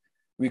 Like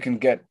we can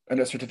get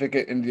a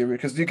certificate in the,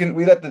 because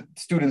we let the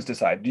students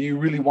decide. Do you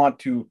really want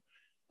to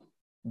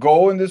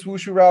go in this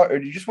wushu route, or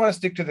do you just want to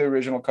stick to the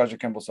original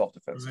Kajukenbo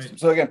self-defense system?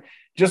 So again,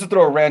 just to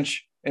throw a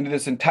wrench into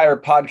this entire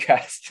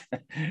podcast,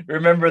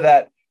 remember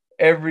that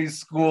every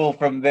school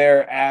from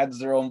there adds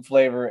their own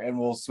flavor and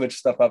will switch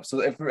stuff up. So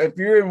if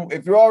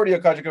you're already a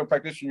Kajukenbo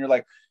practitioner, you're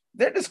like,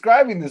 they're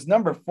describing this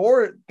number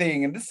 4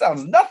 thing, and this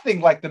sounds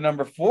nothing like the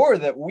number 4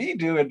 that we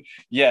do. And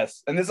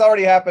yes, and this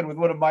already happened with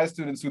one of my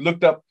students who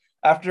looked up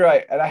after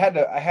I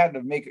had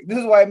to make, this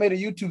is why I made a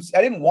YouTube.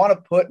 I didn't want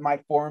to put my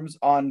forms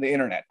on the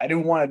internet. I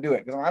didn't want to do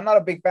it because I'm not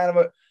a big fan of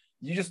it.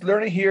 You just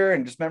learn it here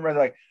and just remember,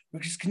 like,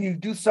 can you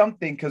do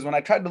something? Because when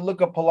I tried to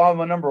look up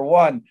Palama number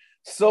 1,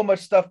 so much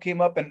stuff came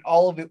up and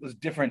all of it was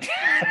different.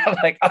 I'm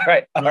like, all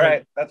right,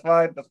 that's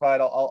fine.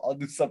 I'll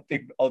do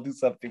something. I'll do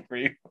something for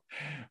you.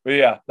 But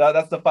yeah,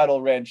 that's the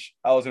final wrench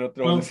I was going to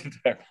throw in this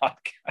entire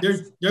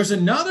podcast. There's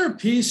another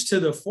piece to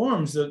the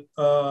forms that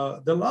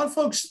a lot of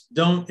folks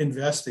don't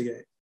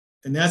investigate,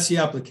 and that's the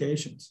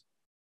applications.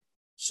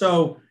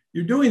 So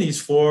you're doing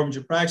these forms,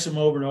 you practice them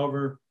over and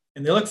over,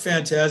 and they look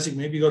fantastic.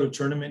 Maybe you go to a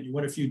tournament, you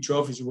win a few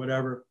trophies or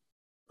whatever.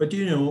 But do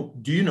you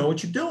know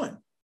what you're doing?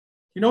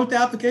 You know what the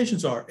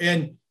applications are?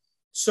 And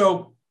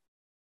so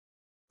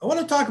I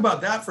want to talk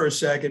about that for a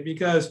second,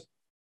 because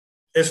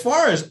as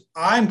far as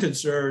I'm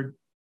concerned,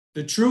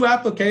 the true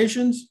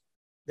applications,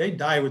 they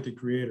die with the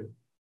creator.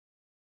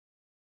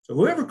 So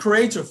whoever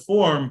creates a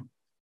form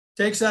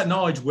takes that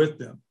knowledge with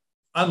them,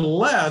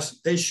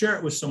 unless they share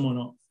it with someone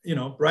else,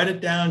 write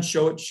it down,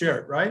 show it, share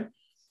it, right?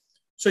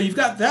 So you've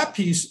got that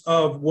piece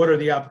of what are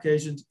the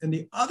applications. And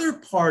the other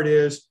part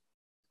is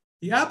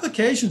the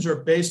applications are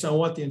based on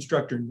what the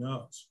instructor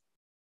knows.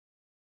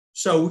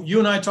 So you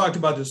and I talked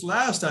about this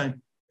last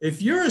time. If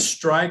you're a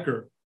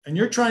striker and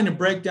you're trying to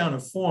break down a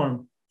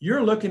form,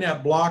 you're looking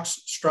at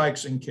blocks,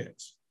 strikes, and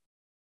kicks.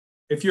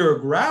 If you're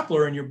a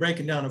grappler and you're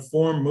breaking down a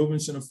form,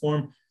 movements in a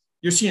form,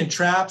 you're seeing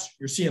traps,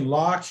 you're seeing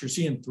locks, you're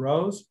seeing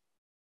throws.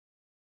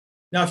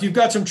 Now, if you've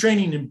got some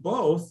training in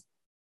both,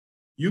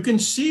 you can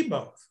see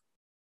both.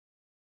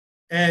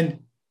 And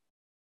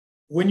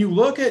when you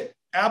look at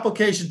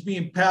applications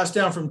being passed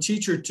down from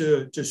teacher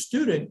to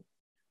student,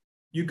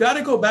 you got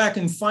to go back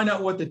and find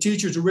out what the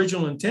teacher's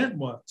original intent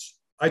was.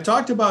 I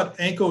talked about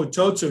Anko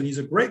Ototsu, and he's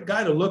a great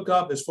guy to look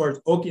up as far as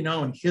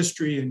Okinawan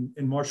history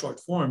and martial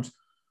arts forms.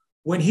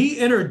 When he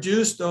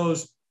introduced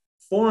those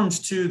forms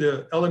to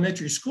the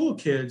elementary school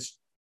kids,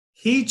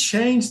 he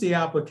changed the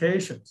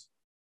applications.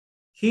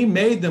 He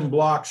made them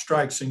block,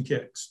 strikes, and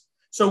kicks.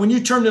 So when you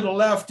turn to the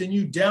left and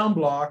you down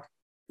block,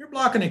 you're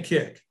blocking a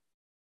kick.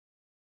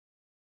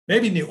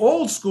 Maybe in the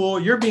old school,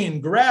 you're being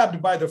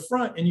grabbed by the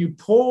front and you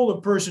pull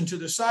the person to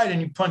the side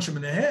and you punch them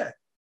in the head.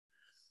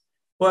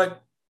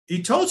 But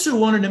Itotsu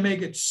wanted to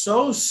make it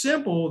so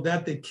simple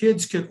that the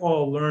kids could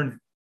all learn it.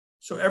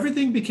 So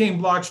everything became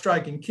block,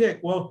 strike, and kick.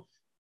 Well,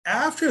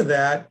 after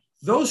that,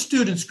 those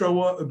students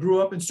grew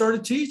up and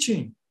started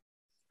teaching.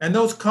 And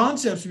those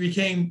concepts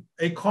became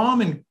a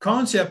common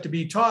concept to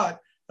be taught,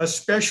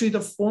 especially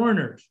the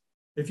foreigners.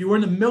 If you were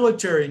in the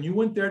military and you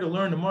went there to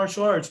learn the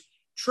martial arts,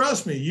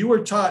 trust me, you were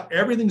taught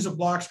everything's a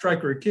block,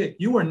 strike, or a kick.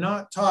 You were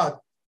not taught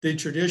the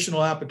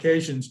traditional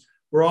applications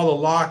where all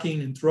the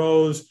locking and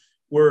throws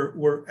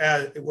were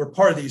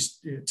part of these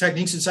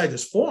techniques inside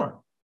this form.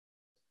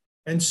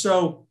 And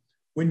so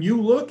when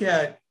you look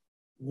at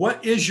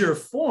what is your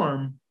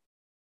form,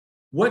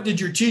 what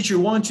did your teacher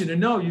want you to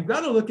know? You've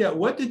got to look at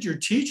what did your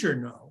teacher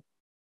know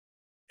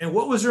and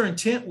what was their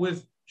intent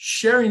with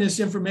sharing this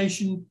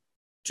information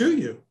to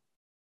you?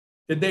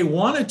 Did they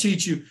want to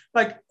teach you?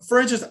 Like, for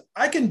instance,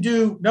 I can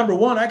do, number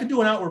one, I can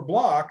do an outward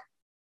block,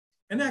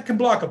 and that can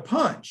block a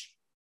punch.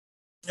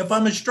 If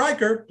I'm a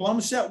striker, well, I'm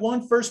a set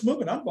one first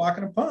movement, I'm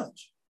blocking a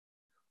punch.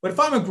 But if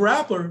I'm a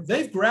grappler,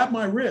 they've grabbed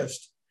my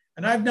wrist,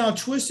 and I've now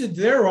twisted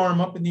their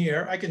arm up in the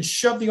air. I can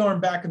shove the arm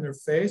back in their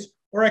face,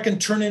 or I can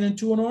turn it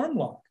into an arm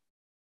lock.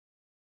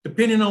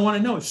 Depending on what I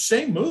know,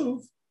 same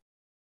move,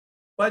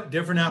 but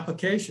different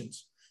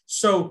applications.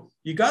 So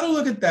you got to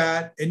look at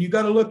that, and you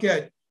got to look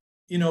at,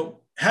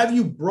 have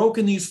you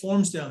broken these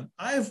forms down?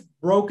 I've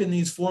broken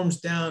these forms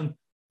down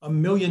a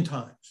million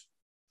times.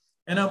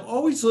 And I'm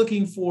always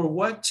looking for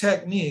what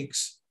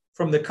techniques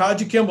from the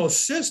Kajukenbo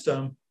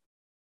system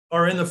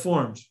are in the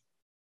forms.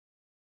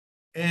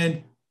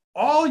 And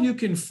all you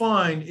can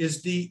find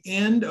is the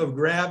end of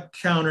grab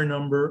counter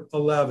number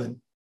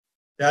 11.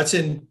 That's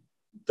in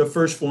the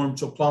first form,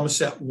 so Palama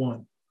set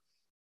 1.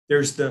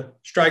 There's the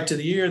strike to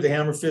the ear, the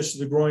hammer fist to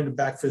the groin, the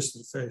back fist to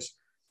the face.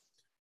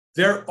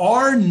 There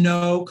are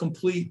no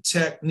complete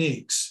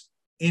techniques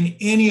in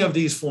any of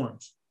these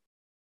forms.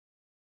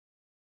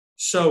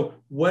 So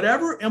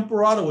whatever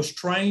Imparato was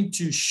trying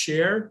to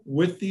share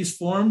with these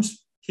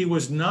forms, he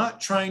was not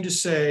trying to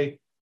say,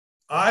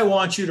 I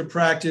want you to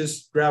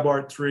practice grab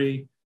art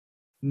 3,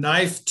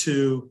 knife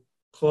 2,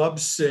 club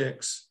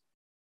 6.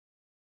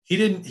 He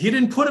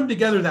didn't put them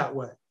together that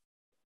way.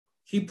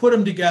 He put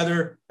them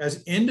together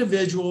as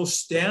individual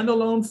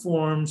standalone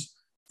forms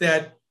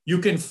that you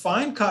can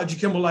find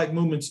Kajukenbo-like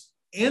movements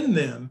in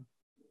them,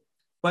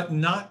 but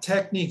not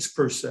techniques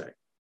per se.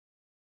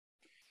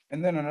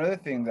 And then another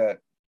thing that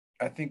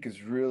I think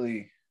is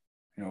really,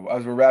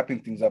 as we're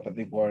wrapping things up, I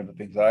think one of the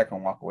things that I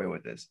can walk away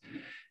with is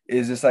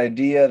this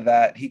idea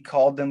that he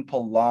called them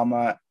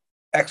Palama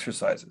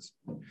exercises.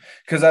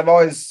 Because I've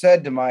always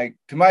said to my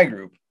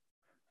group,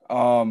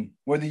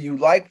 whether you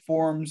like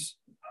forms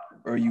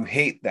or you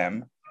hate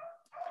them,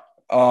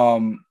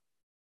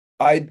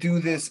 I do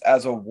this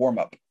as a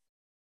warm-up.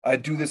 I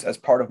do this as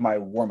part of my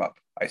warm-up.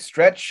 I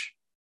stretch,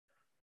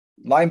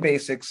 line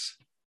basics,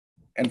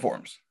 and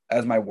forms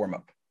as my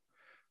warm-up.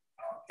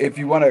 If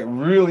you want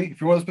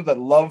those people that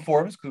love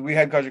forms, because we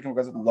had Kajukenbo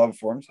guys that love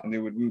forms, and we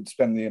would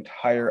spend the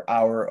entire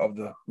hour of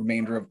the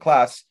remainder of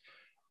class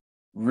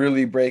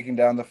really breaking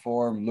down the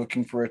form,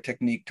 looking for a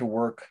technique to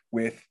work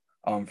with.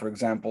 For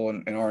example,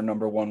 in our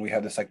number one, we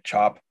had this like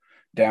chop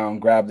down,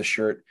 grab the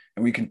shirt,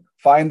 and we can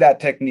find that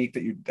technique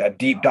that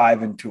deep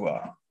dive into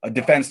a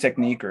defense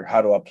technique or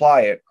how to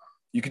apply it.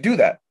 You could do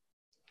that.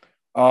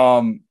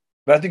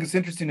 But I think it's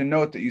interesting to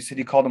note that you said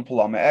he called them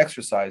Palama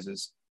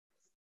exercises,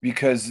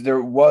 because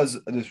there was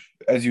this,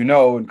 as you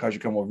know, in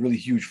Kajukenbo, a really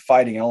huge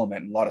fighting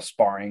element, and a lot of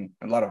sparring,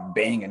 a lot of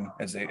banging,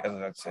 as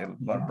I'd say, a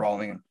lot of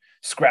brawling and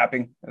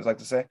scrapping, as I like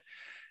to say.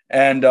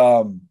 And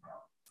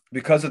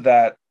because of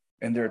that,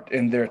 in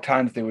their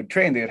times they would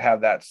train, they'd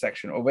have that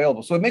section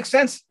available. So it makes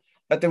sense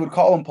that they would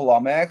call them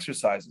Palama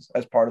exercises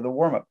as part of the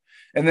warm-up.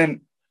 And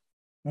then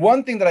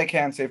one thing that I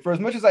can say, for as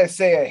much as I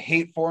say I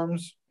hate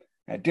forms,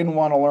 I didn't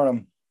want to learn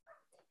them.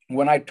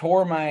 When I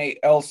tore my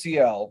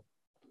LCL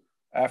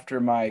after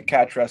my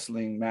catch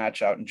wrestling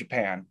match out in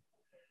Japan,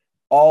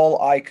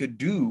 all I could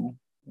do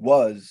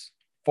was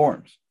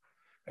forms.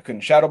 I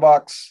couldn't shadow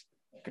box,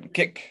 I couldn't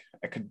kick,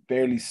 I could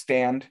barely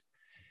stand.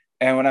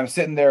 And when I'm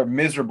sitting there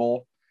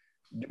miserable,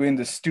 doing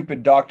the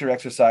stupid doctor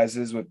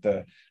exercises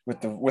I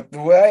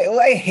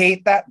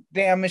hate that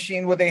damn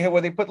machine where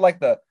they put like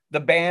the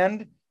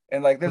band,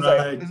 and like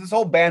there's this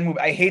whole band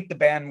movement. I hate the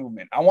band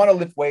movement. I want to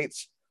lift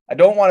weights. I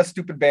don't want a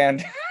stupid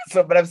band.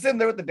 But I'm sitting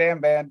there with the damn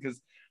band because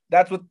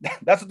that's what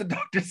the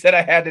doctor said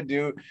I had to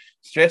do,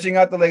 stretching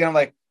out the leg. And I'm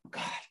like,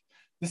 God,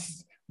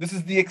 this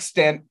is the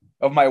extent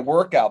of my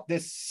workout.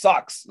 This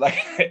sucks. Like,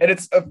 and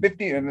it's a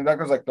 50, and the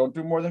doctor's like, don't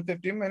do more than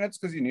 15 minutes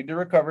because you need to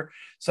recover.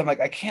 So I'm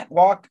like, I can't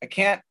walk. I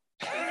can't.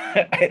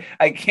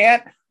 I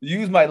can't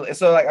use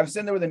so like I'm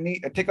sitting there with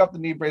I take off the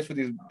knee brace for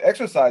these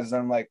exercises,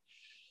 and I'm like,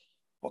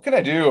 what can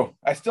I do?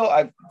 I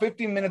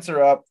 15 minutes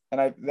are up,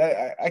 and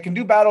I can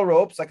do battle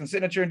ropes. I can sit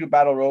in a chair and do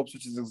battle ropes,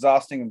 which is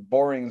exhausting and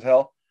boring as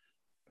hell.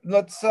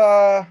 Let's do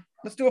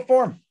a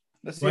form.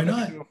 Let's see if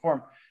I can do a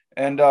form.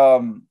 And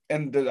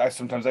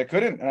sometimes I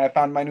couldn't, and I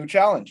found my new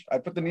challenge. I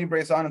put the knee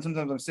brace on, and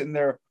sometimes I'm sitting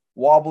there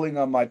wobbling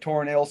on my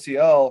torn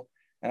LCL,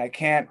 and I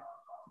can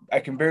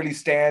barely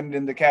stand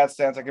in the cat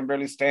stance. I can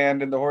barely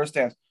stand in the horse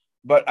stance.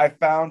 But I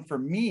found for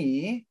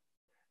me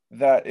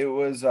that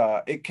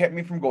it kept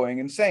me from going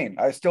insane.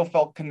 I still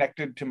felt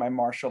connected to my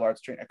martial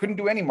arts training. I couldn't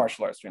do any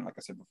martial arts training. Like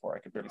I said before, I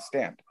could barely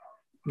stand.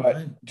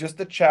 But just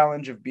the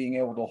challenge of being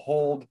able to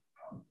hold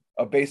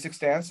a basic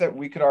stance that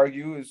we could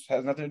argue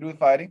has nothing to do with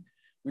fighting.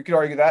 We could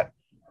argue that.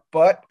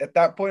 But at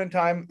that point in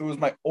time, it was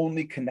my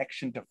only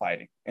connection to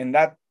fighting. And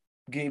that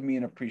gave me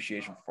an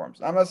appreciation for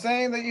forms. I'm not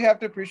saying that you have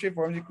to appreciate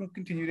forms. You can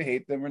continue to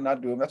hate them or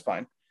not do them. That's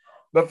fine.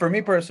 But for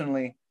me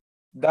personally,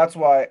 that's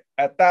why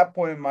at that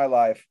point in my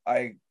life,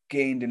 I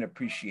gained an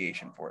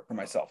appreciation for it for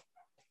myself.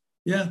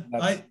 Yeah.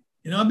 I've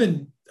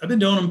been doing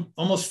them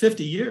almost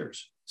 50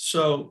 years.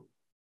 So,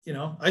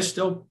 I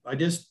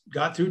just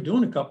got through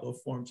doing a couple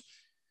of forms.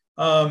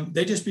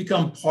 They just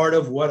become part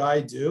of what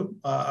I do.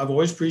 I've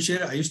always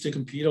appreciated it. I used to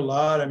compete a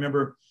lot. I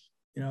remember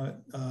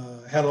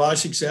had a lot of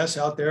success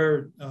out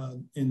there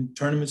in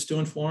tournaments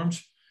doing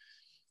forms.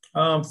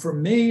 For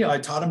me, I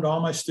taught them to all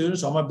my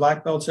students. All my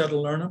black belts had to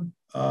learn them.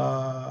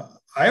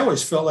 I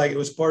always felt like it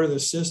was part of the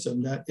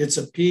system, that it's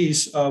a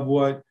piece of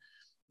what,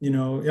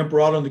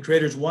 Imparato and the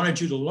creators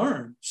wanted you to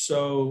learn.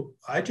 So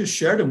I just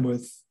shared them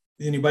with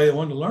anybody that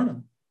wanted to learn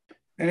them.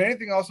 And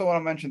anything else I want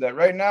to mention that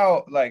right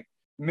now, like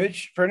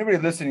Mitch, for anybody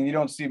listening, you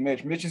don't see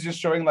Mitch. Mitch is just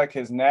showing like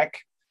his neck,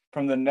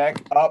 from the neck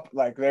up,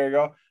 like there you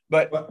go.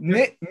 But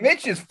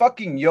Mitch is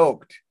fucking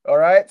yoked. All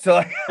right. So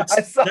like,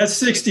 that's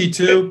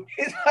 62.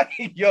 He's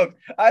fucking yoked.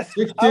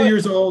 62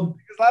 years old.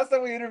 Because last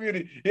time we interviewed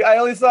him, I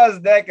only saw his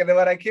neck. And then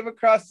when I came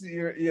across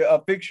a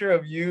picture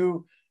of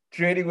you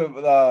training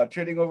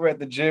over at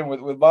the gym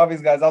with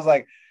Bobby's guys, I was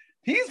like,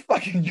 he's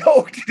fucking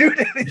yoked,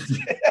 dude.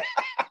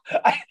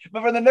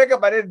 But from the neck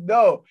up, I didn't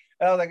know.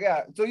 And I was like,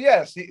 yeah. So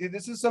yes,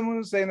 this is someone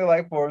who's saying they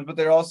like forms, but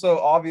they're also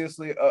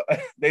obviously,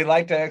 they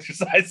like to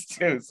exercise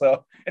too.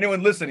 So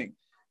anyone listening,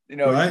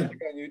 right.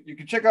 You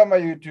can check out my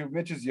YouTube.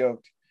 Mitch is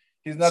yoked.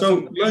 He's not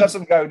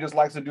some guy who just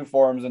likes to do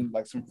forms and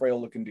like some frail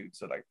looking dude.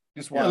 So like,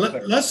 just want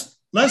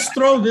let's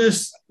throw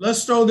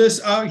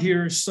this out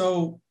here.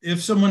 So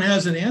if someone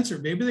has an answer,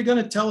 maybe they're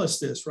going to tell us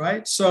this,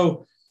 right?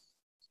 So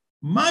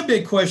My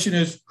big question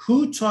is,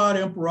 who taught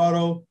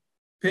Imparato,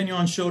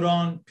 Pinion,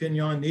 Shodan,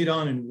 Pinion,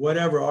 Nidon, and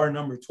whatever our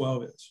number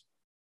 12 is?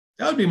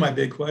 That would be my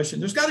big question.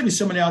 There's got to be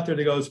somebody out there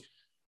that goes,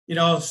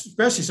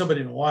 especially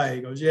somebody in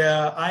Hawaii goes,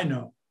 yeah, I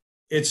know.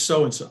 It's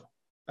so-and-so.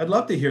 I'd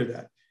love to hear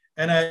that.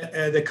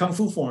 And the Kung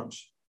Fu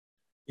forms,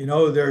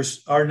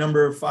 there's our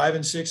number 5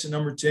 and 6 and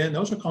number 10.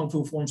 Those are Kung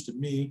Fu forms to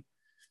me.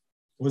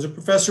 Was it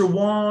Professor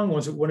Wong?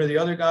 Was it one of the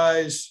other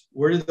guys?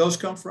 Where did those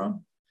come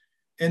from?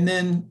 And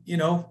then,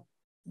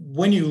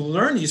 when you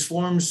learn these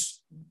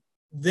forms,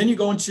 then you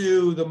go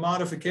into the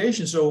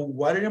modification. So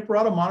why did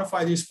Imparato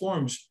modify these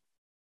forms?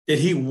 Did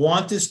he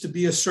want this to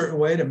be a certain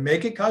way to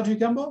make it Kaji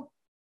Kembo?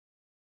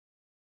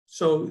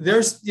 So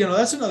there's,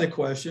 that's another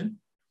question.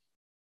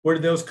 Where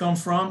did those come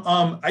from?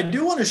 I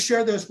do want to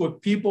share this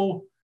with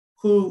people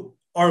who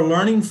are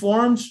learning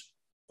forms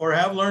or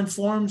have learned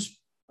forms.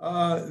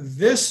 I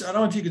don't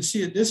know if you can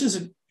see it. This is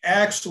an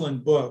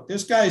excellent book.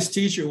 This guy's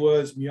teacher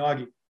was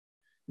Miyagi,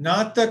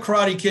 not the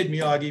Karate Kid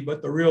Miyagi,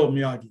 but the real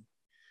Miyagi.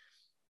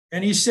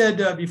 And he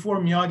said before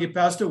Miyagi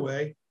passed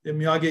away, that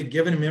Miyagi had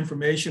given him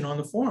information on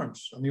the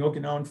forms, on the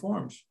Okinawan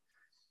forms.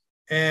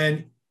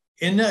 And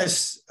in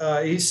this,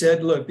 he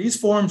said, look, these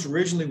forms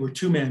originally were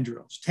two-man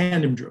drills,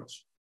 tandem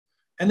drills.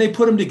 And they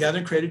put them together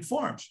and created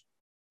forms.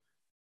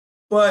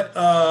 But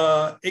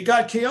it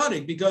got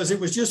chaotic because it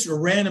was just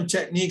random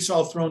techniques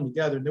all thrown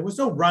together. There was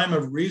no rhyme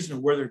or reason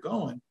of where they're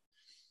going.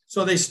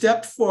 So they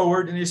stepped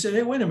forward and they said,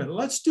 hey, wait a minute,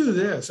 let's do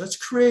this. Let's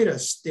create a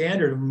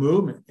standard of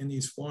movement in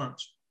these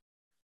forms.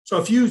 So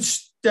if you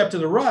step to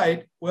the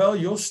right, well,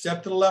 you'll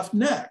step to the left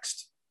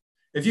next.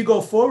 If you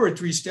go forward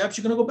 3 steps,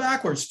 you're going to go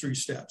backwards 3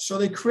 steps. So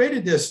they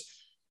created this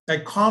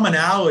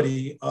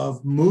commonality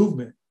of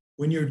movement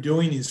when you're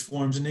doing these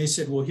forms. And they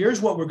said, well,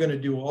 here's what we're going to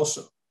do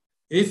also.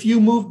 If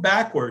you move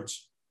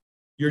backwards,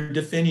 you're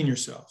defending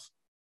yourself.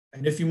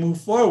 And if you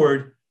move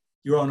forward,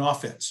 you're on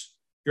offense.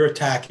 You're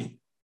attacking.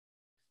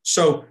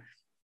 So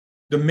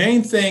the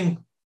main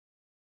thing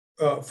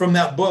from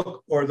that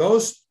book are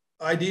those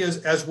ideas,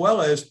 as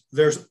well as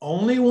there's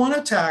only one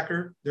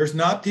attacker. There's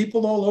not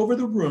people all over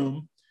the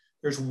room.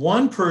 There's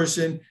one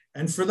person.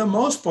 And for the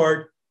most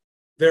part,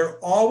 they're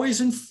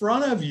always in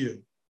front of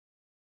you.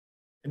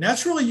 And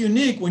that's really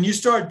unique when you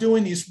start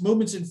doing these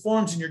movements and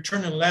forms and you're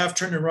turning left,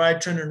 turning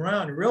right, turning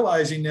around, and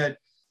realizing that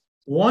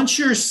once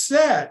you're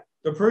set,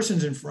 the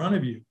person's in front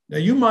of you. Now,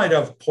 you might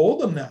have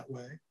pulled them that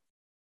way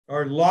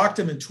or locked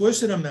them and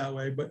twisted them that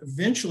way, but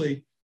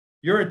eventually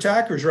your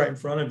attacker's right in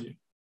front of you.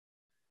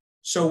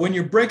 So when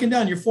you're breaking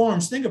down your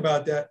forms, think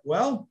about that.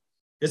 Well,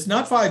 it's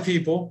not 5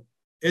 people.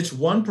 It's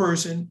one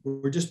person.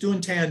 We're just doing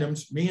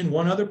tandems, me and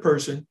one other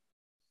person.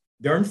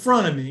 They're in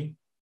front of me.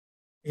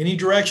 Any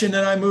direction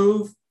that I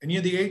move, any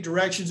of the 8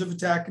 directions of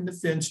attack and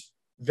defense,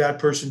 that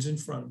person's in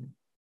front of me.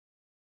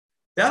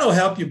 That'll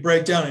help you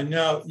break down. And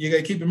now you got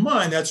to keep in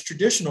mind, that's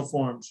traditional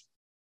forms.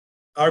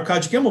 Our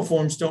Kajukenbo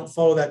forms don't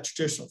follow that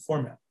traditional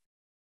format.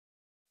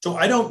 So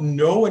I don't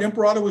know what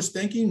Imparato was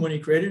thinking when he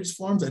created his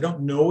forms. I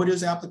don't know what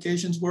his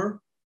applications were.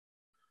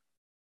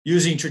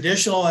 Using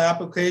traditional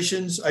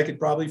applications, I could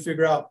probably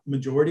figure out the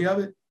majority of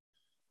it.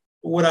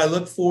 But what I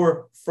look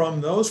for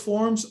from those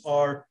forms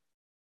are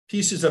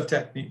pieces of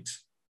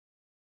techniques.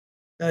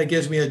 That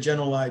gives me a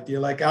general idea,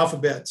 like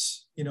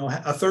alphabets.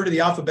 A third of the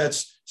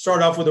alphabets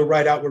start off with a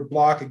right outward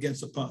block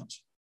against a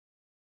punch.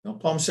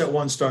 Palm set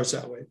 1 starts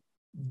that way.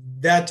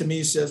 That to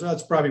me says, well,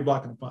 it's probably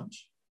blocking a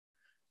punch.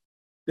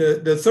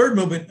 The third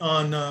movement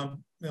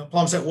on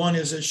palm set 1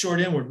 is a short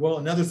inward. Well,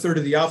 another third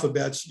of the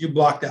alphabets, you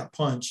block that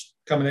punch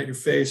coming at your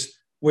face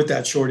with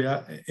that short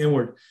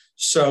inward.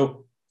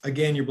 So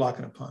again, you're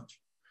blocking a punch.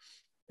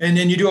 And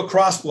then you do a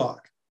cross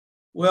block.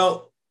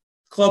 Well,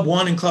 club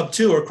 1 and club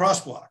 2 are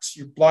cross blocks.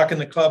 You're blocking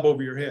the club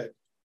over your head.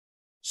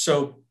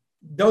 So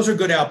those are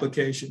good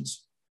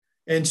applications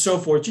and so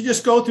forth. You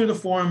just go through the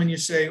form and you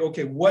say,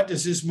 okay, what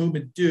does this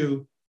movement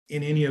do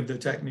in any of the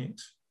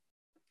techniques?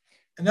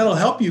 And that'll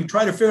help you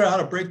try to figure out how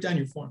to break down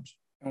your forms.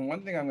 And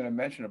one thing I'm going to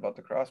mention about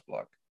the cross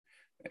block,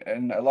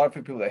 and a lot of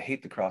people that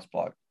hate the cross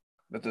block,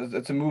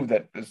 it's a move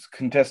that is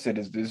contested,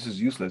 this is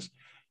useless,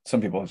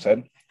 some people have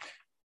said.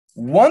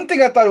 One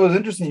thing I thought was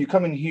interesting, you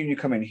come in here and you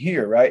come in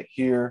here, right?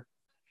 Here,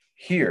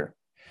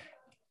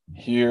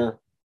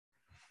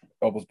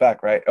 elbows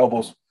back, right?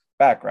 Elbows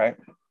back, right?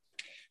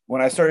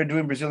 When I started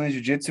doing Brazilian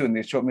Jiu-Jitsu and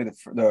they showed me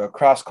the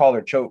cross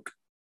collar choke,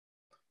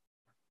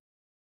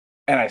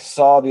 and I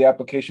saw the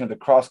application of the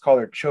cross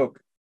collar choke,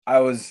 I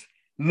was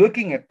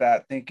looking at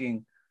that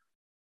thinking,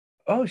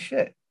 oh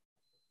shit,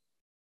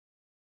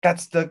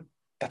 that's the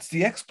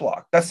X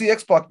block. That's the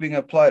X block being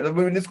applied. I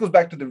mean, this goes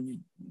back to the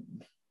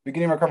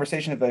beginning of our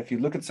conversation, that if you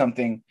look at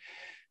something,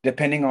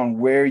 depending on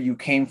where you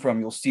came from,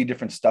 you'll see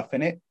different stuff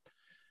in it,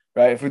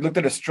 right? If we looked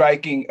at a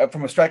striking,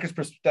 from a striker's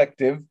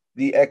perspective,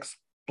 the X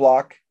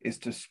block is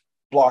to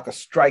block a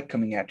strike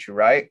coming at you,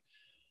 right?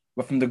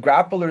 But from the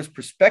grappler's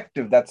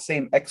perspective, that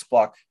same X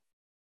block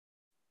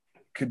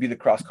could be the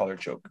cross collar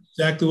choke.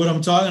 Exactly what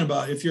I'm talking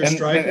about. If you're a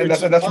striker, and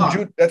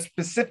that's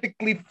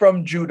specifically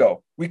from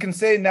judo. We can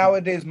say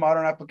nowadays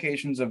modern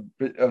applications of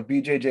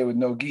BJJ with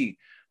no gi,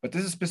 But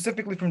this is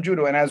specifically from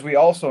judo. And as we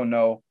also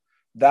know,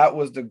 that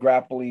was the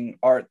grappling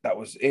art that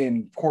was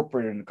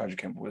incorporated in the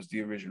Kajukenbo, was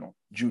the original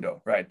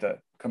judo, right? The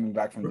coming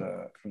back from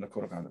the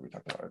Kodokan that we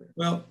talked about earlier.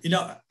 Well,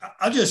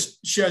 I'll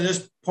just share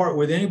this part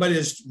with anybody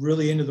that's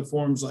really into the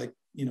forms, like,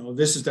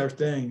 this is their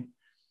thing.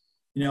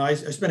 I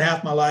spent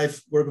half my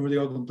life working for the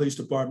Oakland Police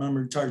Department. I'm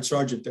a retired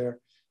sergeant there.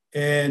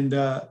 And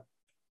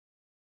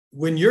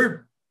when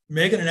you're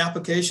making an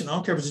application, I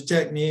don't care if it's a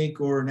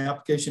technique or an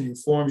application in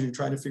forms, you're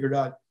trying to figure it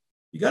out,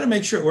 you got to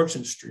make sure it works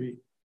in the street.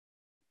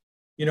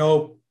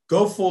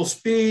 Go full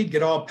speed,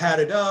 get all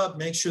padded up,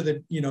 make sure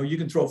that, you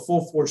can throw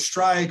full force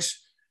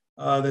strikes,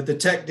 that the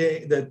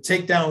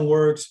takedown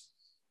works.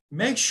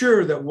 Make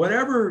sure that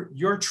whatever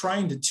you're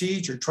trying to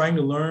teach or trying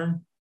to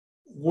learn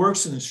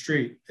works in the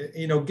street.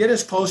 Get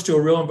as close to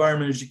a real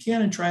environment as you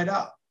can and try it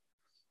out.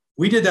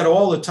 We did that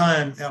all the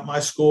time at my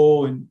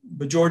school, and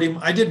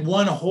I did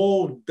one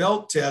whole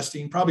belt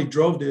testing, probably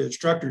drove the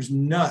instructors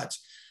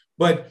nuts,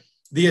 but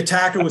the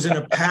attacker was in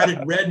a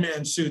padded red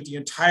man suit the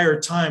entire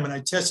time. And I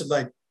tested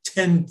like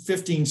 10,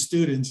 15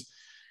 students,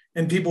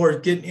 and people were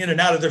getting in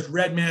and out of this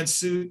red man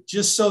suit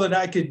just so that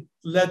I could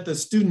let the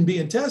student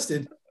being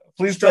tested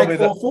please tell me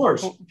full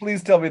force.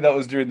 Please tell me that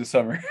was during the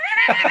summer.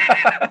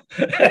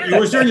 It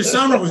was during the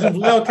summer. It was in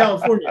Vallejo,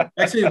 California,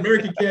 actually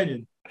American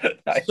Canyon.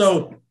 Nice.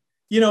 So,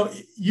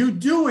 you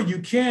do what you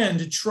can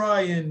to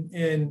try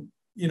and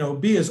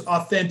be as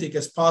authentic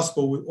as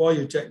possible with all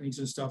your techniques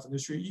and stuff in the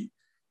street.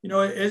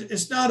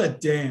 It's not a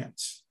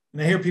dance.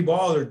 And I hear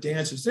people, they're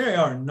dances. They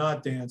are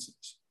not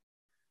dances.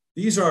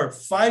 These are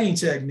fighting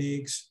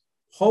techniques,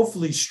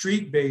 hopefully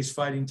street-based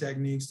fighting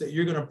techniques that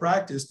you're going to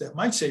practice that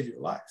might save your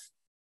life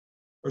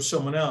or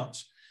someone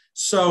else.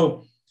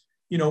 So,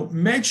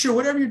 make sure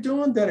whatever you're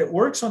doing, that it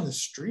works on the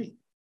street.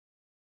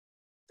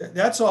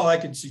 That's all I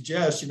can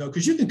suggest,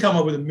 because you can come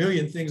up with a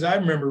million things. I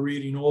remember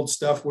reading old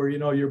stuff where,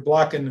 you're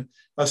blocking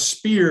a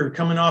spear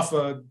coming off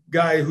a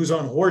guy who's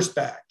on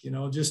horseback,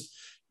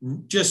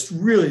 just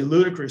really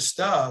ludicrous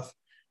stuff.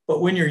 But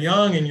when you're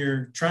young and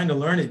you're trying to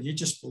learn it, you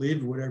just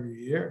believe whatever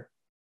you hear.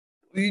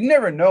 You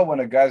never know when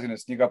a guy's going to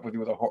sneak up with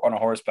you on a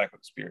horseback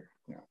with a spear.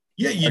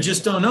 Yeah, you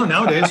just don't know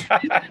nowadays.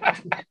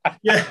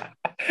 Yeah,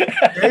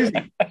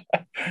 crazy.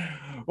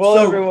 Well,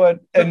 everyone,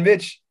 and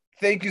Mitch,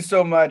 thank you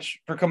so much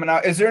for coming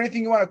out. Is there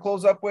anything you want to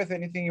close up with?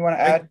 Anything you want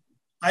to add?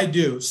 I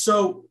do.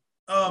 So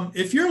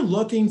if you're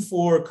looking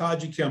for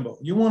Kajukenbo,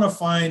 you want to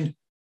find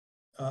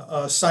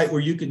a site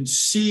where you can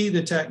see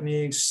the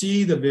techniques,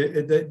 see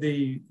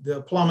the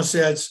Palama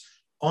sets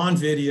on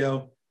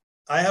video.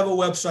 I have a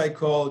website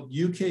called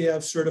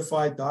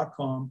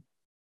ukfcertified.com.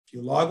 If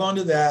you log on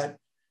to that,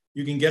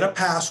 you can get a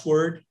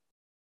password.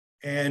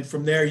 And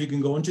from there, you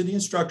can go into the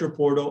instructor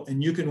portal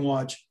and you can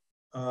watch.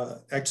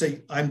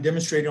 Actually, I'm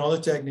demonstrating all the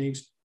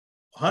techniques,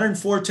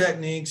 104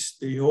 techniques.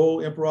 The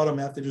whole Imparato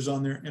method is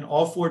on there, and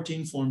all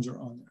 14 forms are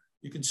on there.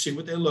 You can see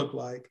what they look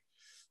like.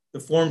 The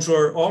forms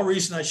are all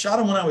recent. I shot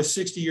them when I was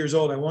 60 years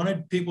old. I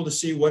wanted people to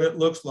see what it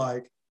looks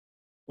like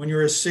when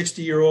you're a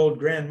 60-year-old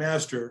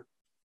grandmaster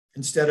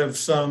instead of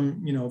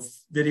some,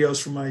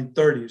 videos from my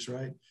 30s,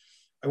 right?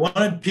 I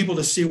wanted people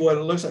to see what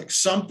it looks like.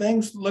 Some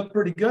things look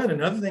pretty good,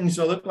 and other things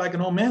look like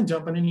an old man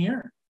jumping in the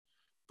air.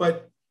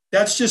 But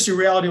that's just the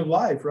reality of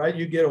life, right?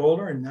 You get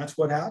older, and that's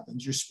what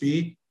happens. Your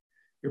speed,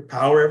 your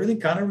power, everything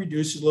kind of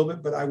reduces a little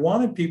bit. But I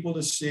wanted people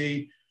to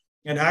see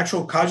an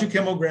actual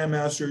Kajukenbo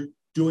grandmaster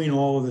doing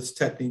all of its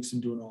techniques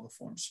and doing all the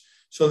forms.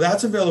 So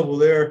that's available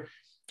there.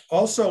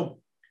 Also,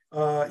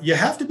 you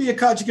have to be a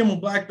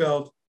Kajukenbo black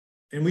belt,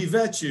 and we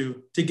vet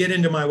you to get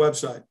into my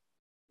website.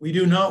 We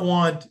do not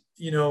want,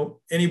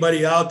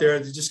 anybody out there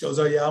that just goes,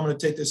 oh yeah, I'm going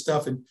to take this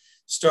stuff and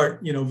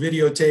start,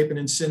 videotaping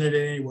and send it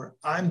anywhere.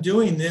 I'm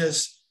doing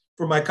this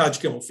for my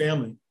Kajukenbo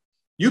family.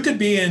 You could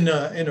be in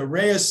a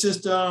Reyes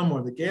system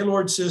or the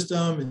Gaylord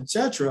system,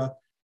 etc.,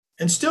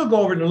 and still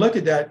go over and look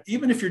at that,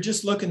 even if you're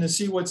just looking to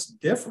see what's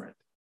different.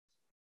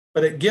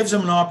 But it gives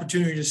them an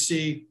opportunity to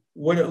see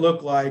what it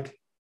looked like,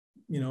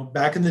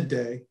 back in the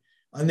day.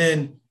 And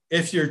then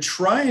if you're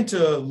trying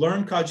to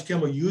learn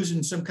Kajukenbo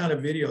using some kind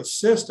of video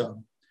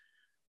system,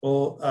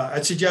 well,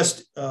 I'd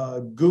suggest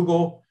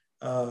Google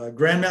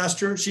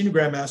Grandmaster, Senior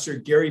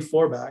Grandmaster Gary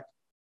Forbach.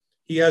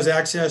 He has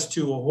access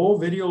to a whole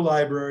video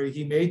library.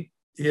 He made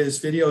his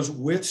videos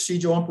with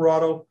Sijo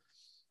Imparato,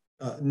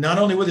 not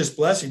only with his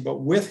blessing, but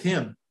with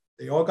him.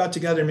 They all got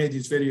together and made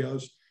these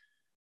videos.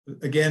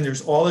 Again,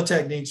 there's all the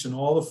techniques and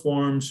all the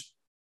forms.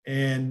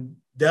 And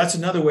that's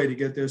another way to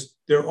get this.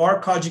 There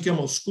are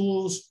Kajukenbo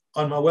schools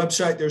on my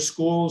website. There's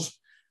schools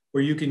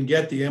where you can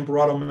get the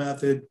Imparato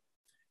method.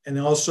 And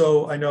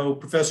also, I know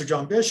Professor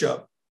John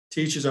Bishop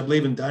teaches, I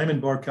believe, in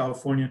Diamond Bar,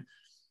 California,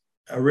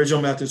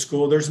 original method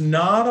school. There's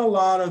not a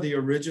lot of the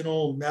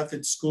original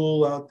method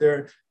school out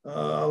there.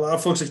 A lot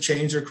of folks have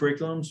changed their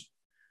curriculums.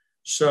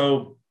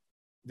 So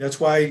that's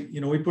why,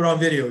 we put on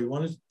video. We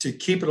wanted to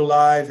keep it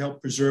alive,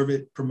 help preserve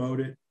it,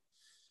 promote it.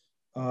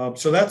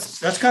 So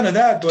that's kind of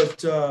that.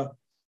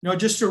 But,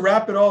 just to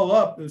wrap it all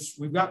up,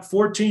 we've got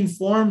 14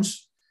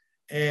 forms,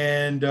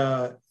 and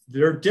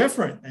they're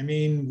different. I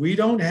mean, we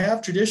don't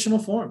have traditional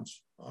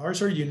forms.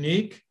 Ours are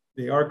unique.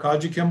 They are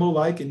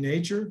Kajukenbo-like in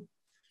nature,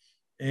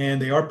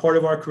 and they are part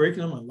of our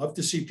curriculum. I'd love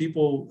to see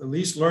people at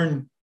least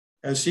learn,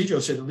 as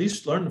Cedro said, at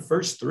least learn the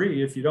first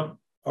three if you don't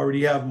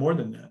already have more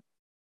than that.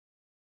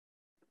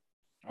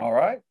 All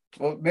right.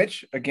 Well,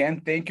 Mitch,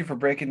 again, thank you for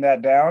breaking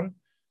that down.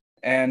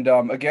 And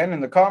again,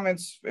 in the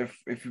comments,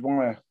 if you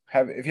want to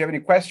if you have any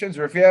questions,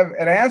 or if you have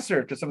an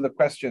answer to some of the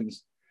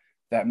questions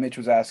that Mitch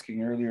was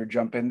asking earlier,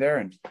 jump in there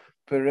and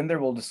put it in there.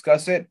 We'll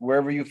discuss it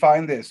wherever you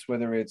find this,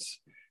 whether it's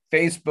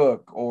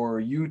Facebook or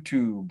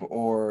YouTube,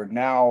 or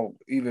now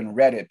even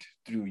Reddit.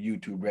 Through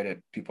YouTube,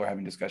 Reddit, people are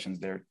having discussions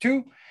there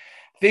too.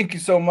 Thank you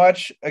so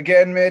much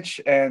again, Mitch,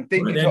 and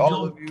thank you to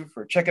all of you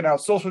for checking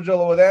out Social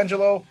Jello with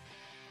Angelo.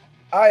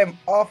 I am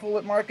awful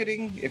at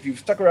marketing. If you've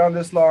stuck around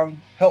this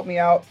long, help me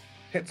out.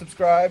 Hit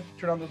subscribe,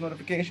 turn on those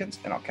notifications,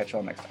 and I'll catch you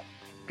all next time.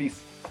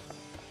 Peace.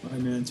 Bye,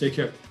 man. Take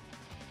care.